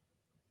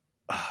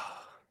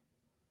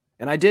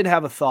 And I did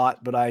have a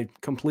thought, but I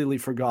completely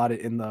forgot it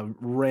in the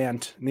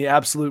rant, in the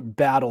absolute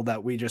battle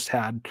that we just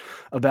had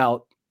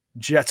about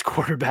Jets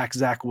quarterback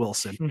Zach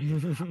Wilson.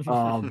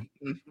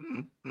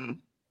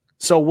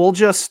 So we'll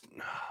just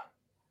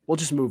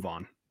move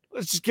on.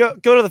 Let's just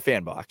go to the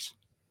fan box.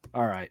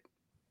 All right.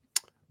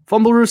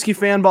 Fumblerooski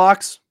fan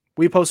box.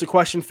 We post a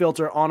question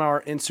filter on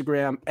our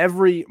Instagram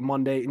every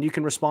Monday, and you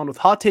can respond with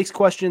hot takes,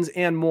 questions,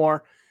 and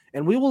more.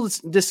 And we will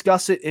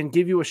discuss it and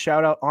give you a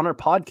shout out on our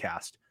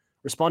podcast.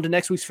 Respond to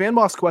next week's fan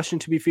box question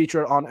to be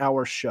featured on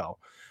our show.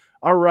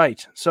 All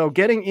right. So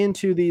getting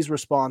into these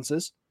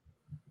responses.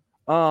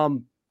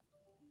 Here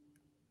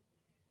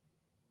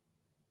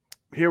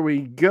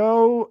we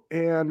go.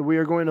 And we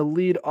are going to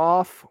lead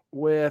off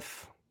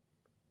with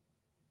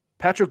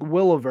Patrick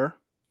Williver.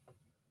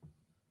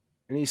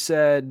 And he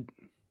said,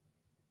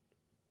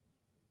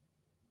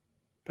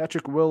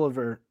 Patrick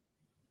Williver.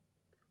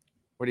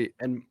 What do you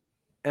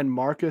and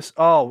Marcus?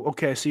 Oh,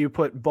 okay. So you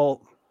put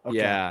both. Okay.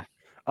 Yeah.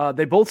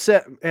 They both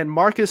said, and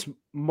Marcus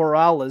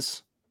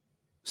Morales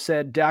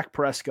said Dak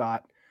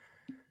Prescott.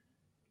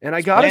 And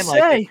I gotta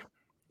say,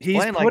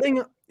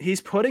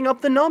 he's putting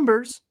up the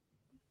numbers,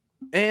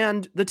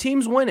 and the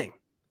team's winning.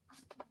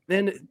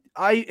 And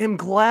I am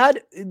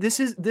glad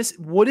this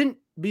wouldn't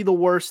be the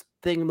worst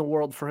thing in the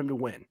world for him to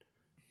win,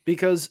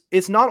 because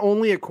it's not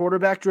only a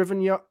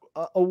quarterback-driven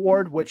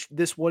award, which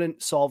this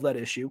wouldn't solve that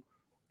issue.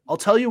 I'll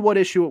tell you what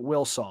issue it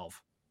will solve,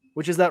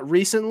 which is that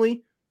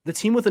recently the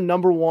team with the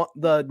number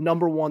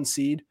one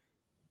seed,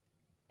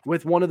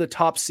 with one of the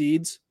top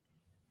seeds,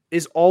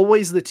 is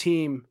always the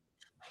team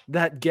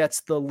that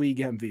gets the league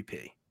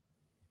MVP.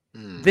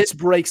 This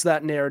breaks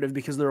that narrative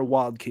because they're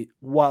a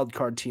wild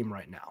card team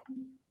right now.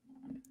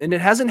 And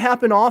it hasn't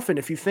happened often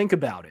if you think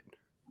about it.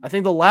 I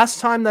think the last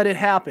time that it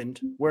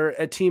happened, where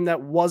a team that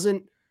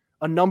wasn't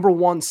a number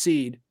one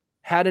seed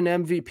had an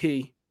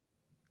MVP,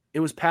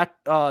 it was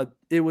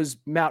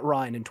Matt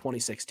Ryan in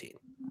 2016.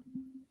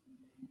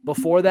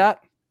 Before that,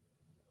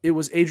 it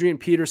was Adrian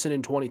Peterson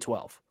in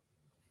 2012.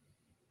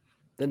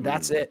 Then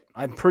that's it.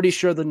 I'm pretty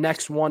sure the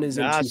next one is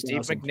in 2000.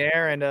 Steve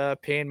McNair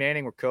and Peyton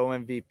Manning were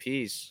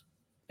co-MVPs.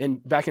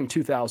 Back in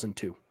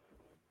 2002.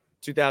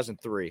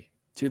 2003.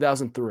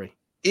 2003.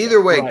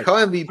 Either way, Right.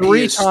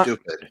 co-MVP is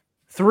stupid.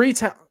 Three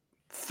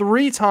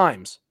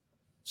times.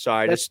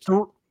 Sorry, That's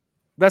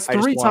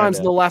three times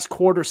in the last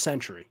quarter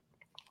century.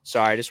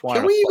 Sorry, I just want.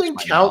 Can we even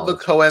count the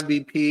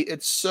co-MVP?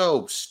 It's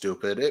so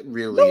stupid. It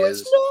really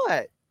is. It's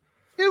not.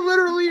 It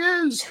literally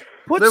is.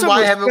 Then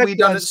why haven't we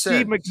done it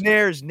Steve since?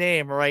 McNair's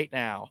name right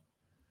now?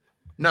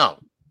 No.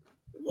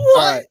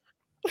 What?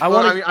 I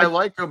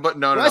like him, but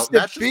no. That's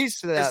just,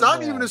 it's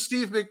not even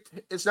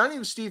it's not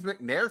even Steve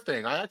McNair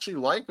thing. I actually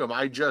like him.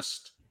 I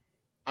just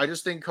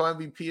think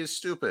co-MVP is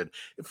stupid.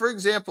 For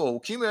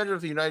example, can you imagine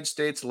if the United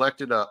States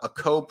elected a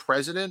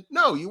co-president?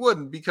 No, you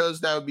wouldn't,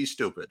 because that would be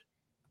stupid.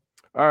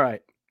 All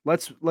right.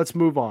 Let's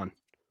move on.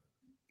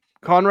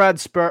 Conrad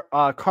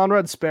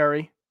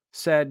Sperry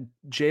said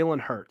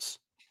Jalen Hurts.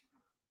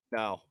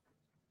 No.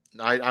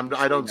 I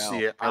don't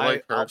see it. I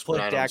like Hurts,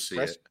 but I don't see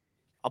it.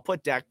 I'll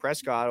put Dak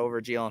Prescott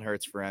over Jalen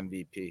Hurts for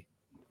MVP.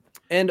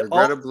 And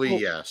regrettably,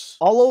 yes.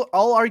 I'll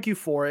argue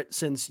for it,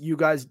 since you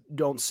guys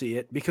don't see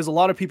it, because a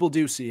lot of people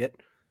do see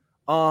it.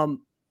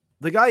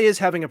 The guy is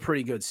having a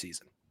pretty good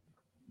season.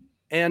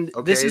 And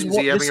is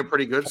he having a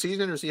pretty good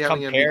season, or is he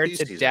having compared MVP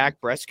to season?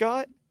 Dak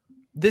Prescott?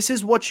 This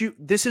is what you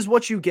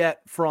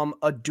get from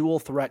a dual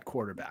threat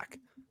quarterback.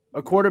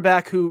 A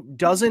quarterback who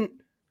doesn't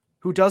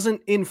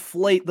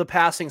inflate the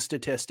passing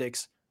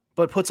statistics,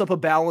 but puts up a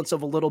balance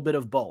of a little bit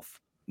of both.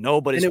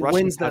 No, but his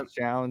rushing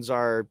touchdowns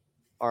are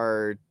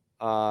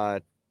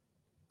Christ,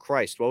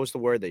 what was the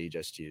word that you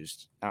just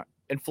used?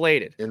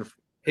 Inflated.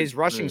 His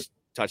rushing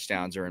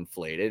touchdowns are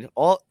inflated.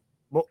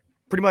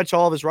 Pretty much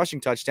all of his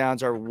rushing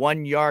touchdowns are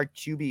 1 yard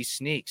QB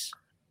sneaks.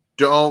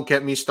 Don't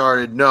get me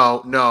started.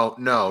 No.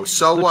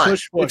 So what?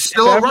 Push. It's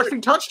still a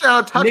rushing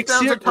touchdown.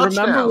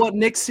 Remember what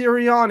Nick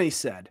Sirianni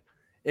said.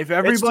 If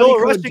everybody it's still a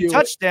could rushing do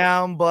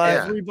touchdown, but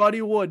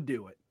everybody would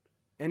do it.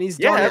 And he's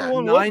done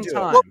it 9 times.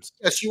 Well,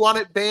 yes, you want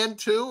it banned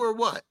too, or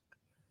what?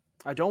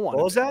 I don't want it.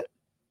 What was that?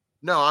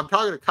 No, I'm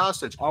talking to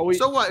Costich.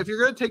 So what? If you're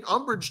going to take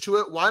umbrage to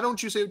it, why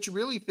don't you say what you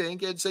really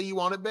think and say you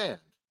want it banned?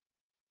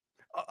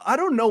 I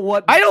don't know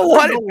what. I don't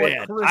want it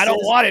banned. I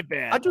don't want it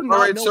banned. I do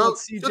not know what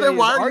CJ so then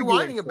why are you arguing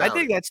whining about it? I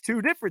think that's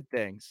two different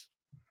things.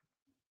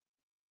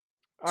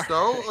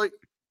 So what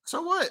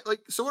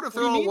if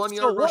they're all 1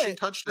 yard rushing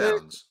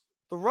touchdowns?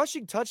 The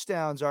rushing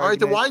touchdowns are all right.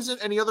 Then why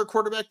isn't any other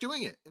quarterback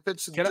doing it? If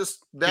it's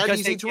just that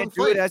easy to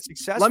inflate, that's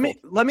successful.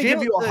 Let me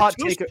give you a hot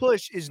take.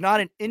 Push is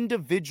not an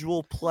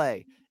individual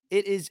play.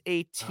 It is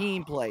a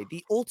team play,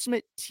 the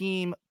ultimate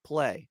team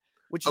play,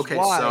 which is Okay,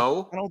 why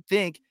so I don't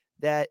think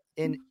that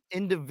an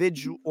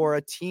individual or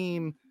a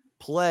team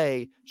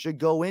play should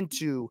go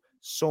into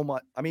so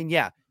much. I mean,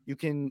 yeah, you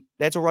can.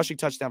 That's a rushing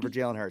touchdown for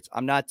Jalen Hurts.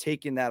 I'm not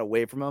taking that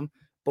away from him.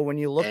 But when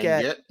you look and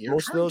at yet you're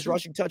most of trying those to.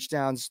 rushing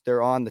touchdowns,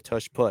 they're on the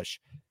tush push.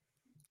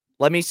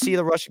 Let me see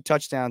the rushing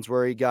touchdowns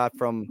where he got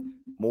from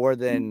more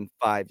than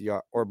 5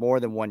 yards or more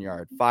than 1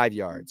 yard, 5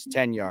 yards,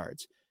 10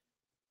 yards.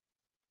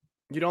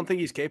 You don't think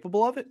he's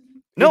capable of it?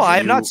 No, I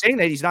am not saying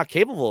that he's not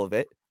capable of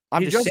it.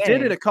 He just saying,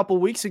 did it a couple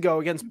weeks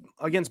ago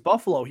against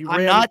Buffalo.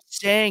 I'm not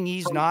saying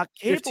he's not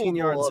 15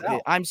 yards capable of it.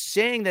 out. I'm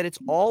saying that it's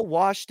all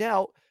washed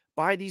out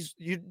by these.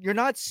 You're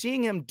not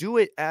seeing him do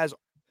it as.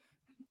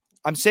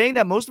 I'm saying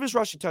that most of his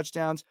rushing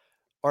touchdowns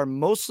are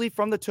mostly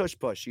from the tush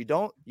push.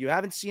 You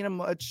haven't seen him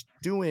much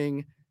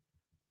doing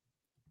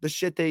the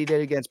shit that he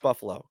did against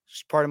Buffalo.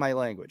 It's part of my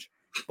language,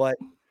 but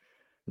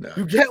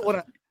you get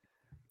what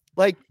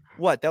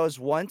what? That was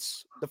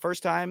once the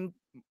first time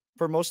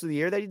for most of the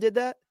year that he did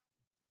that.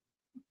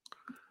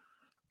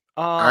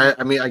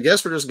 I mean, I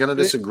guess we're just going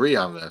to disagree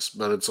on this,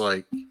 but it's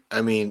like,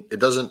 I mean, it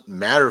doesn't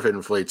matter if it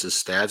inflates his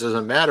stats. It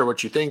doesn't matter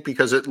what you think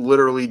because it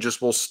literally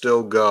just will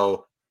still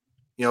go,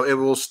 it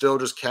will still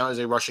just count as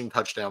a rushing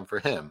touchdown for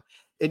him.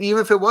 And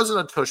even if it wasn't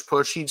a tush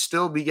push, he'd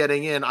still be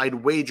getting in, I'd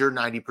wager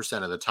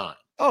 90% of the time.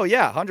 Oh,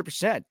 yeah,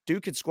 100%.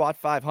 Dude could squat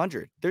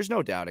 500. There's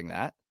no doubting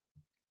that.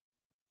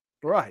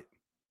 Right.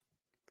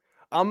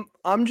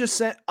 I'm just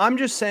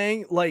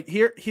saying, like,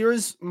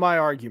 here's my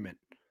argument.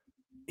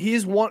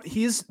 He's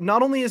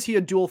not only is he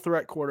a dual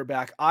threat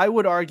quarterback, I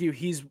would argue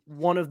he's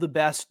one of the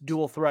best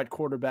dual threat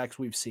quarterbacks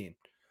we've seen.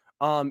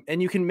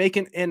 And you can make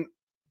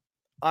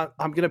I'm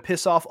going to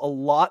piss off a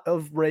lot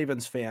of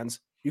Ravens fans.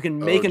 You can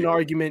make an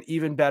argument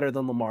even better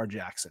than Lamar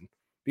Jackson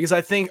because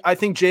I think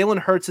Jalen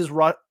Hurts'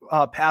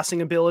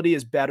 passing ability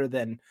is better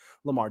than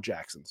Lamar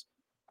Jackson's.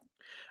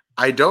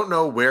 I don't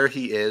know where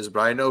he is, but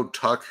I know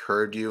Tuck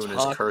heard you and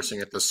is cursing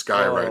at the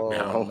sky right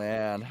now. Oh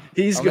man,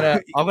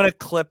 I'm gonna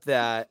clip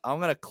that. I'm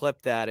gonna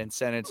clip that and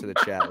send it to the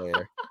chat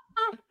later.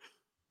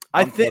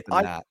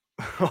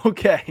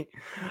 Okay.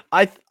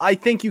 I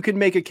think you can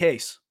make a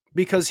case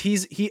because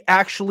he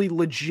actually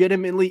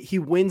legitimately he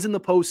wins in the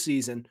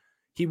postseason,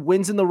 he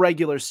wins in the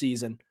regular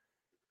season,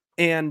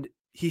 and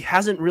he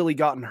hasn't really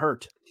gotten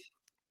hurt.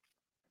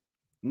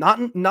 Not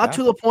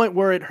to the point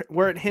where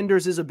it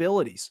hinders his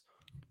abilities.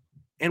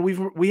 And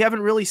we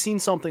haven't really seen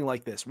something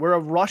like this where a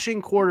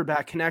rushing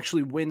quarterback can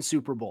actually win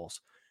Super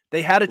Bowls.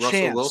 They had a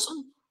chance.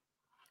 Wilson?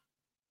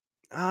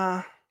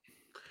 Look,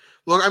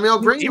 I mean, I'll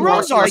bring he you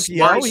runs RPO.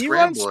 He runs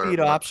scrambler, speed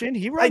option.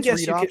 He runs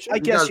read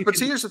option. But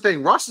see, here's the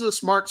thing. Russ is a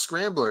smart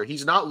scrambler.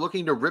 He's not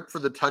looking to rip for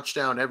the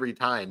touchdown every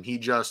time. He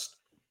just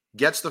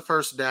gets the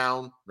first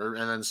down and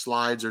then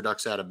slides or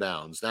ducks out of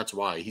bounds. That's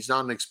why. He's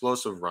not an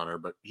explosive runner,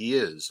 but he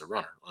is a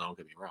runner. Don't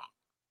get me wrong.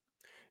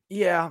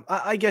 Yeah,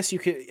 I guess you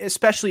could,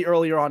 especially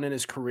earlier on in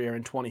his career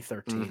in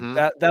 2013.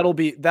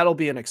 Mm-hmm. That'll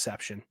be an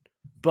exception.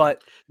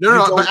 But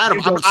but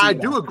Adam, I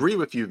do agree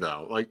with you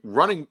though. Like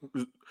running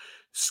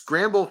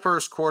scramble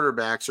first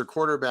quarterbacks or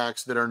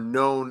quarterbacks that are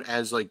known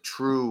as like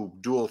true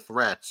dual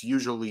threats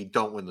usually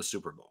don't win the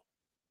Super Bowl.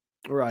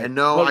 Right. And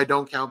no, I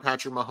don't count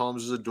Patrick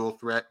Mahomes as a dual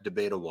threat.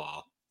 Debate a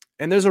wall.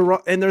 And there's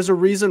a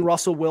reason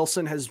Russell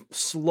Wilson has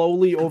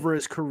slowly over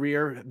his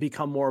career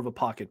become more of a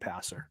pocket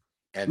passer.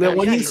 And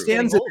when he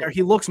stands in there,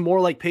 he looks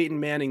more like Peyton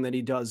Manning than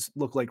he does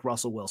look like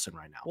Russell Wilson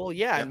right now. Well,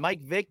 yeah, and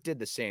Mike Vick did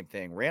the same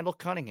thing. Randall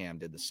Cunningham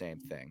did the same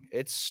thing.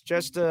 It's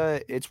just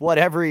it's what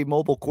every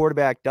mobile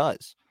quarterback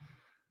does.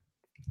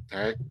 All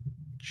right.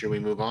 Should we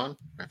move on?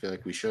 I feel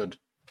like we should.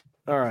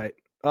 All right.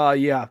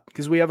 Yeah,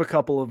 because we have a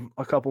couple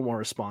more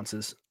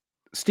responses.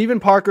 Stephen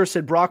Parker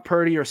said Brock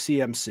Purdy or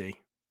CMC.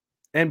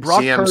 And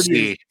Brock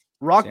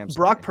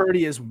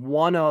Purdy is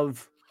one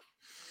of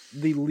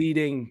the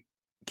leading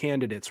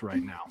candidates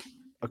right now,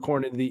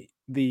 according to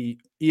the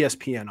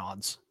ESPN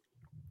odds.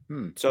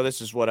 So this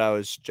is what I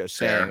was just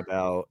saying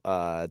about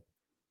I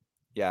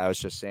was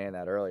just saying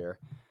that earlier.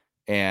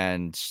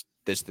 And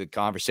this is the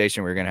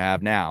conversation we're gonna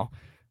have now.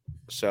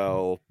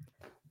 So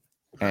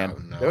there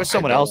was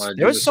someone else.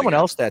 There was someone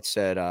else that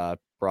said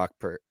Brock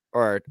Purdy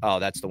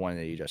that's the one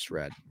that you just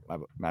read.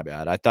 My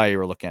bad. I thought you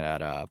were looking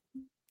at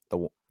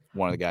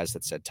one of the guys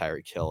that said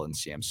Tyreek Hill and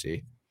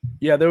CMC.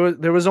 Yeah,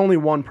 there was only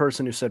one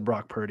person who said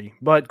Brock Purdy,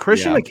 but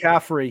Christian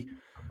McCaffrey.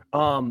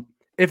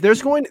 If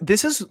there's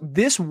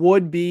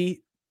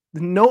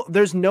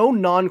there's no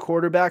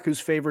non-quarterback who's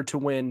favored to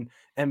win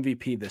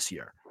MVP this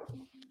year.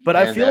 But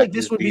I feel like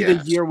this would be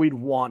the year we'd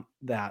want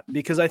that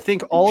because I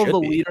think all of the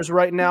leaders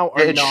right now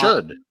are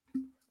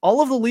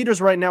all of the leaders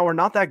right now are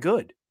not that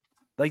good.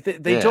 Like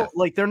they don't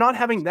like they're not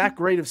having that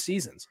great of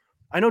seasons.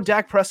 I know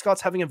Dak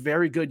Prescott's having a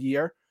very good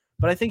year,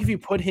 but I think if you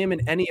put him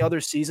in any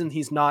other season,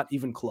 he's not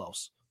even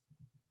close.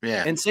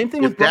 Yeah. And same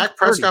thing with Dak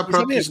Prescott put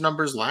up these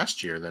numbers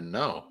last year, then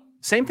no.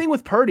 Same thing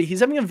with Purdy.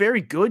 He's having a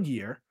very good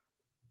year,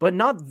 but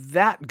not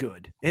that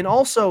good. And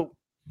also,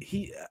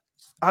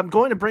 I'm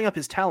going to bring up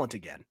his talent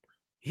again.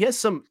 He has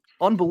some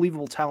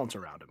unbelievable talent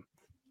around him.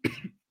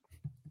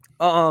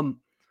 All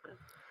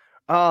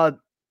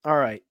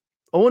right.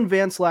 Owen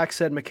Van Slack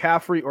said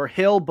McCaffrey or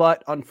Hill,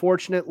 but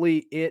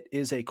unfortunately, it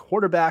is a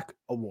quarterback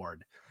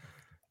award.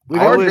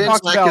 We've already Vince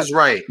talked Slack about. is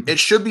right. It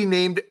should be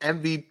named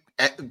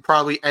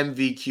probably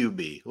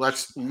MVQB.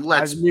 Let's keep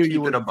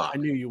it a buck. I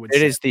knew you would.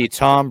 It is the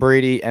Tom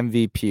Brady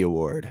MVP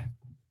award.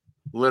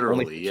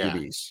 Literally, yeah.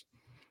 QBs.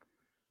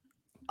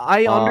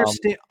 I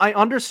understand. I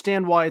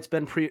understand why it's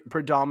been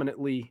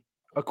predominantly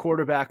a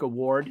quarterback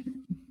award,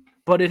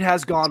 but it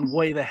has gone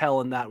way the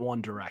hell in that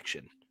one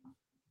direction.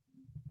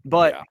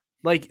 But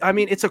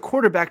it's a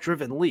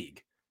quarterback-driven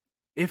league.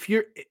 If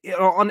you're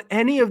on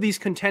any of these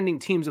contending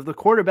teams, if the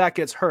quarterback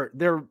gets hurt,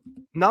 they're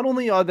not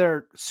only are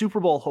their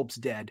Super Bowl hopes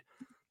dead,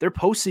 their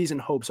postseason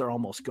hopes are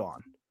almost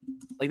gone.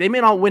 Like they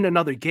may not win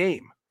another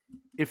game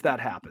if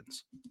that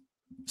happens.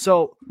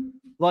 So,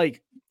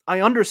 I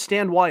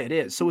understand why it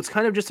is. So it's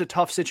kind of just a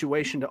tough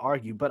situation to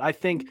argue. But I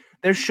think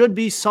there should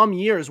be some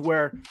years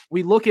where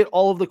we look at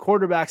all of the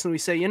quarterbacks and we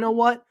say, you know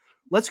what?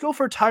 Let's go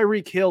for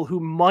Tyreek Hill, who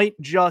might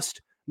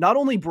just not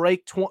only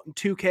break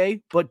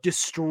 2K, but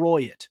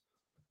destroy it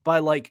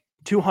by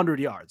 200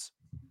 yards.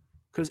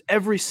 Because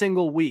every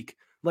single week,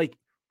 with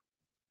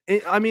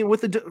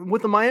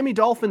the Miami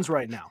Dolphins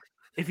right now,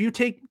 if you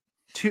take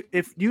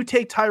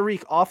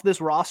Tyreek off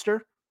this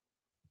roster,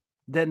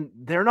 then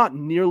they're not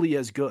nearly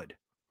as good.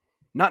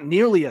 Not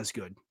nearly as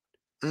good.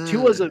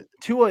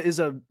 Tua is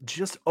a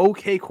just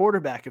okay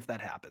quarterback if that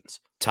happens.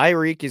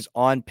 Tyreek is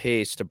on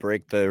pace to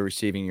break the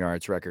receiving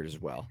yards record as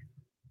well.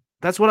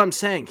 That's what I'm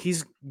saying.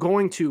 He's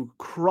going to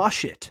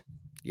crush it.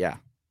 Yeah.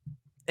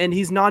 And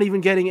he's not even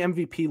getting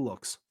MVP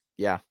looks.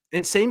 Yeah.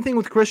 And same thing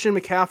with Christian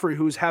McCaffrey,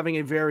 who's having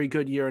a very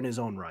good year in his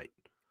own right.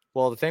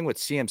 Well, the thing with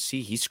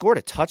CMC, he scored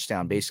a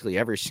touchdown basically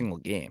every single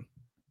game.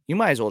 You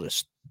might as well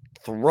just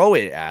throw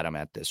it at him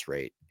at this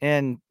rate.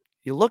 And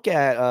you look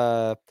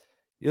at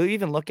you'll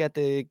even look at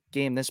the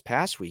game this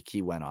past week.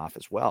 He went off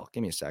as well.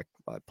 Give me a sec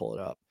while I pull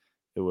it up.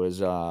 It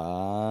was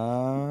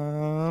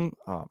oh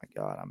my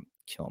God, I'm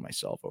killing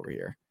myself over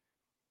here.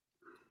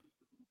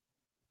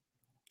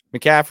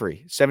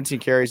 McCaffrey, 17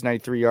 carries,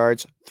 93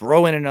 yards,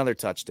 throw in another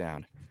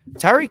touchdown.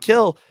 Tyreek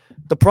Hill,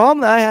 the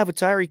problem that I have with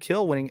Tyreek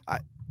Hill winning,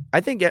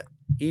 I think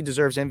he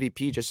deserves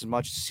MVP just as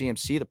much as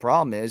CMC. The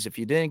problem is if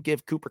you didn't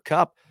give Cooper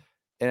Kupp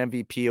an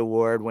MVP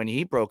award when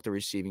he broke the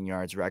receiving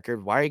yards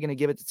record, why are you going to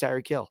give it to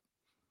Tyreek Hill?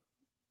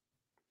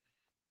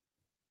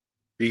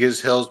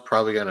 Because Hill's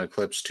probably going to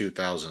eclipse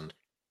 2,000.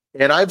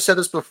 And I've said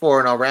this before,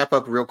 and I'll wrap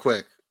up real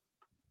quick.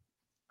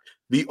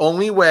 The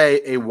only way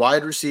a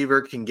wide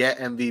receiver can get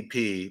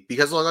MVP,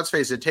 because let's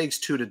face it, it takes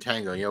two to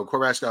tango.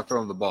 Quarterback's got to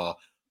throw him the ball.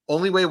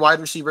 Only way wide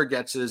receiver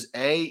gets is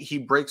A, he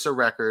breaks a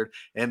record,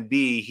 and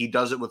B, he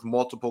does it with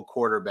multiple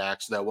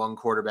quarterbacks so that one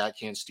quarterback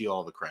can't steal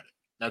all the credit.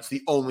 That's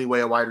the only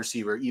way a wide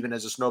receiver even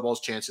has a snowball's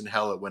chance in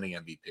hell at winning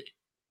MVP.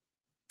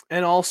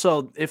 And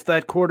also, if all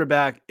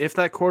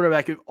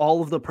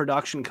of the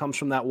production comes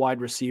from that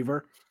wide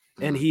receiver,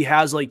 and he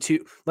has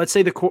let's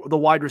say the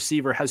wide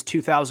receiver has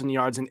 2,000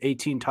 yards and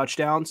 18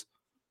 touchdown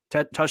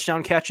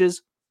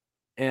catches,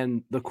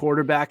 and the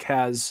quarterback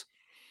has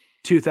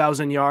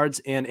 2,000 yards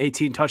and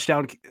 18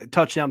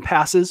 touchdown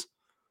passes,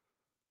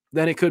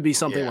 then it could be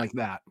something like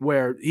that,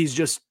 where he's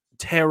just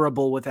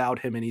terrible without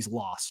him and he's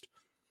lost.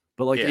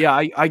 But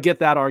I get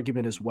that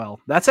argument as well.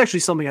 That's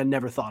actually something I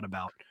never thought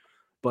about,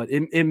 but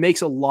it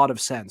makes a lot of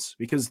sense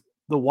because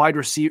the wide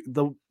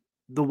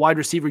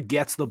receiver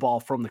gets the ball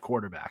from the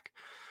quarterback.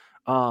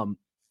 All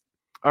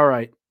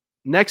right.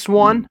 Next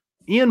one,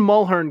 Ian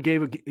Mulhern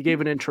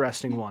gave an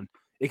interesting one.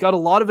 It got a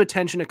lot of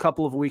attention a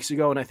couple of weeks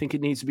ago, and I think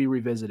it needs to be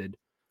revisited.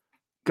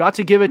 Got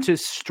to give it to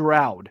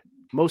Stroud,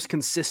 most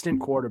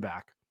consistent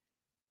quarterback.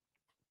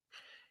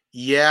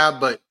 Yeah,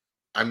 but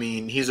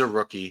he's a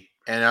rookie,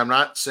 and I'm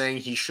not saying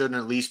he shouldn't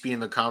at least be in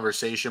the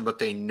conversation, but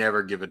they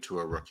never give it to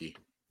a rookie.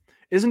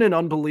 Isn't it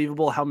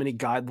unbelievable how many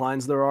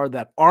guidelines there are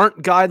that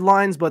aren't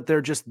guidelines, but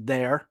they're just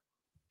there?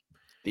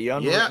 The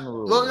unwritten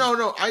rules.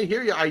 No, I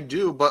hear you. I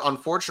do. But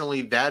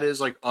unfortunately, that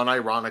is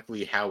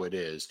unironically how it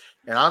is.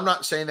 And I'm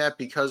not saying that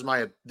because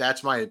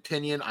that's my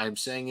opinion. I'm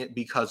saying it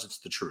because it's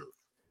the truth.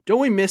 Don't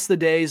we miss the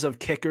days of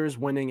kickers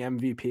winning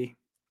MVP?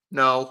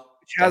 No.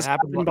 Which has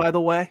happened, by the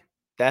way.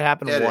 That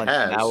happened once.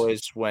 And that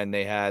was when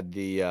they had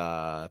the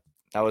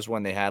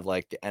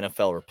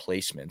NFL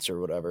replacements or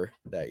whatever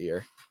that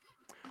year.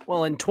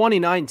 Well, in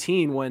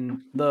 2019,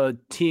 when the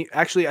team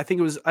actually, I think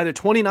it was either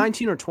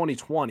 2019 or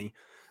 2020,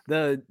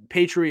 the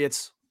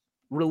Patriots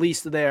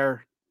released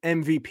their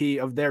MVP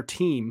of their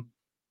team,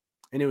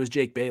 and it was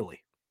Jake Bailey,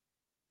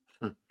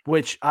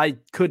 which I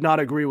could not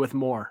agree with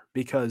more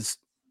because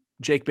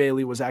Jake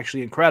Bailey was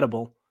actually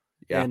incredible.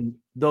 Yeah. And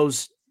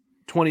those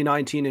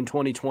 2019 and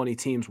 2020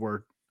 teams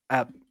were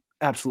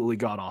absolutely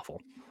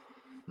god-awful.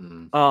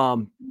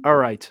 All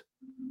right.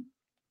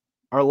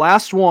 Our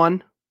last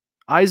one,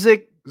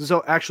 Isaac.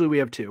 Actually, we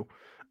have two.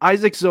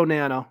 Isaac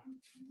Zonana.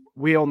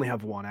 We only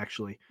have one,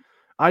 actually.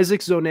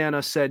 Isaac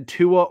Zonana said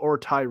Tua or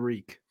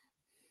Tyreek.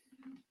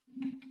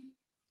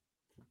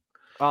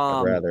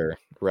 I'd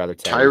rather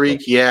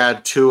Tyreek. Yeah,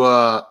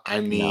 Tua.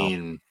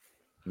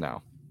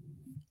 No.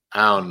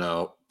 I don't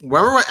know.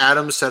 Remember what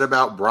Adam said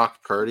about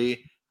Brock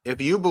Purdy?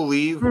 If you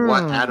believe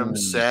what Adam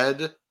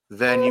said,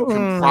 then you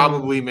can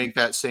probably make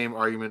that same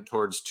argument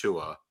towards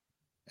Tua.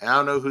 I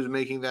don't know who's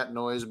making that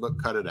noise,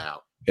 but cut it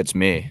out. It's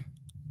me.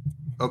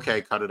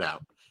 Okay, cut it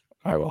out.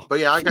 I will. But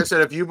yeah, like I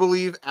said, if you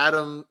believe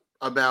Adam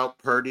about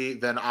Purdy,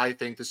 then I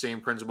think the same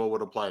principle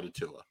would apply to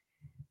Tua.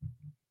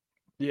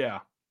 Yeah.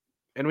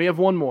 And we have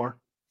one more.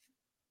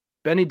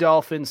 Benny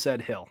Dolphin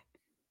said Hill.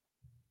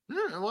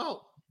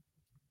 Well,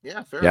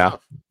 yeah, fair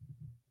enough.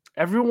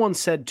 Everyone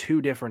said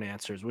two different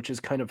answers, which is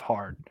kind of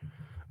hard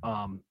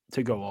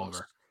to go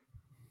over.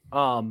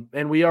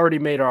 And we already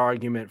made our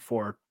argument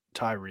for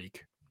Tyreek.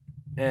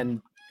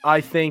 And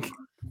I think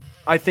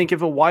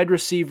if a wide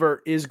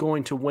receiver is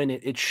going to win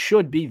it, it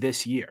should be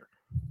this year.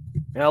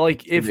 Now,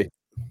 like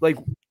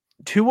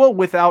Tua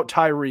without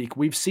Tyreek,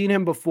 we've seen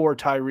him before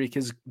Tyreek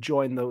has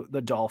joined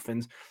the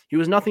Dolphins. He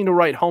was nothing to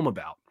write home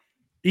about,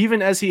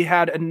 even as he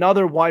had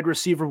another wide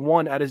receiver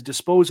one at his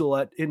disposal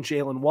in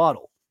Jalen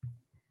Waddle.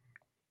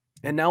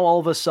 And now all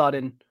of a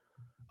sudden,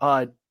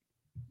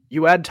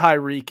 you add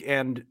Tyreek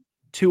and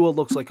Tua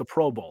looks like a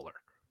Pro Bowler.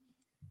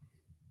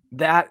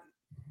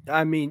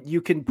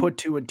 You can put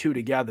 2 and 2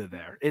 together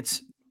there.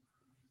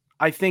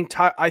 I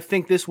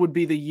think this would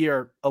be the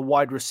year a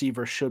wide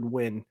receiver should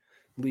win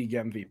league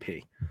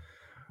MVP.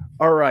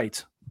 All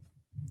right.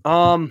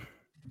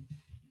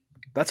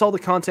 That's all the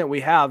content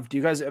we have. Do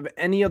you guys have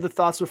any other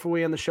thoughts before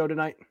we end the show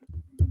tonight?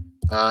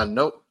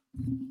 Nope.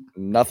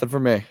 Nothing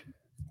for me.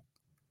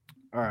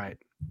 All right.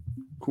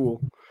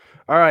 Cool.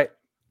 All right.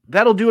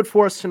 That'll do it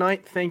for us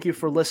tonight. Thank you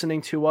for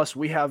listening to us.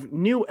 We have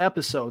new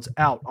episodes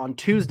out on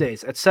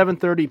Tuesdays at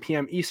 7:30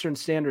 p.m. Eastern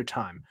Standard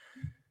Time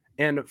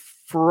and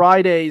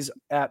Fridays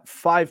at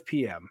 5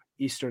 p.m.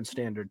 Eastern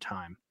Standard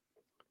Time.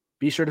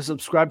 Be sure to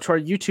subscribe to our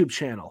YouTube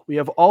channel. We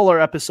have all our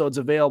episodes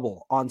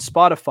available on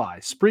Spotify,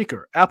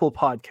 Spreaker, Apple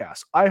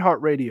Podcasts,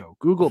 iHeartRadio,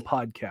 Google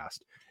Podcast,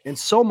 and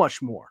so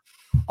much more.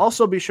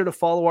 Also, be sure to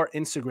follow our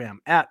Instagram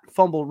at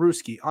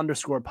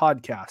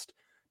Fumblerooski_podcast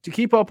to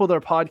keep up with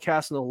our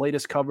podcast and the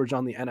latest coverage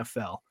on the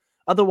NFL.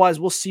 Otherwise,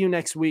 we'll see you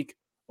next week.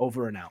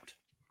 Over and out.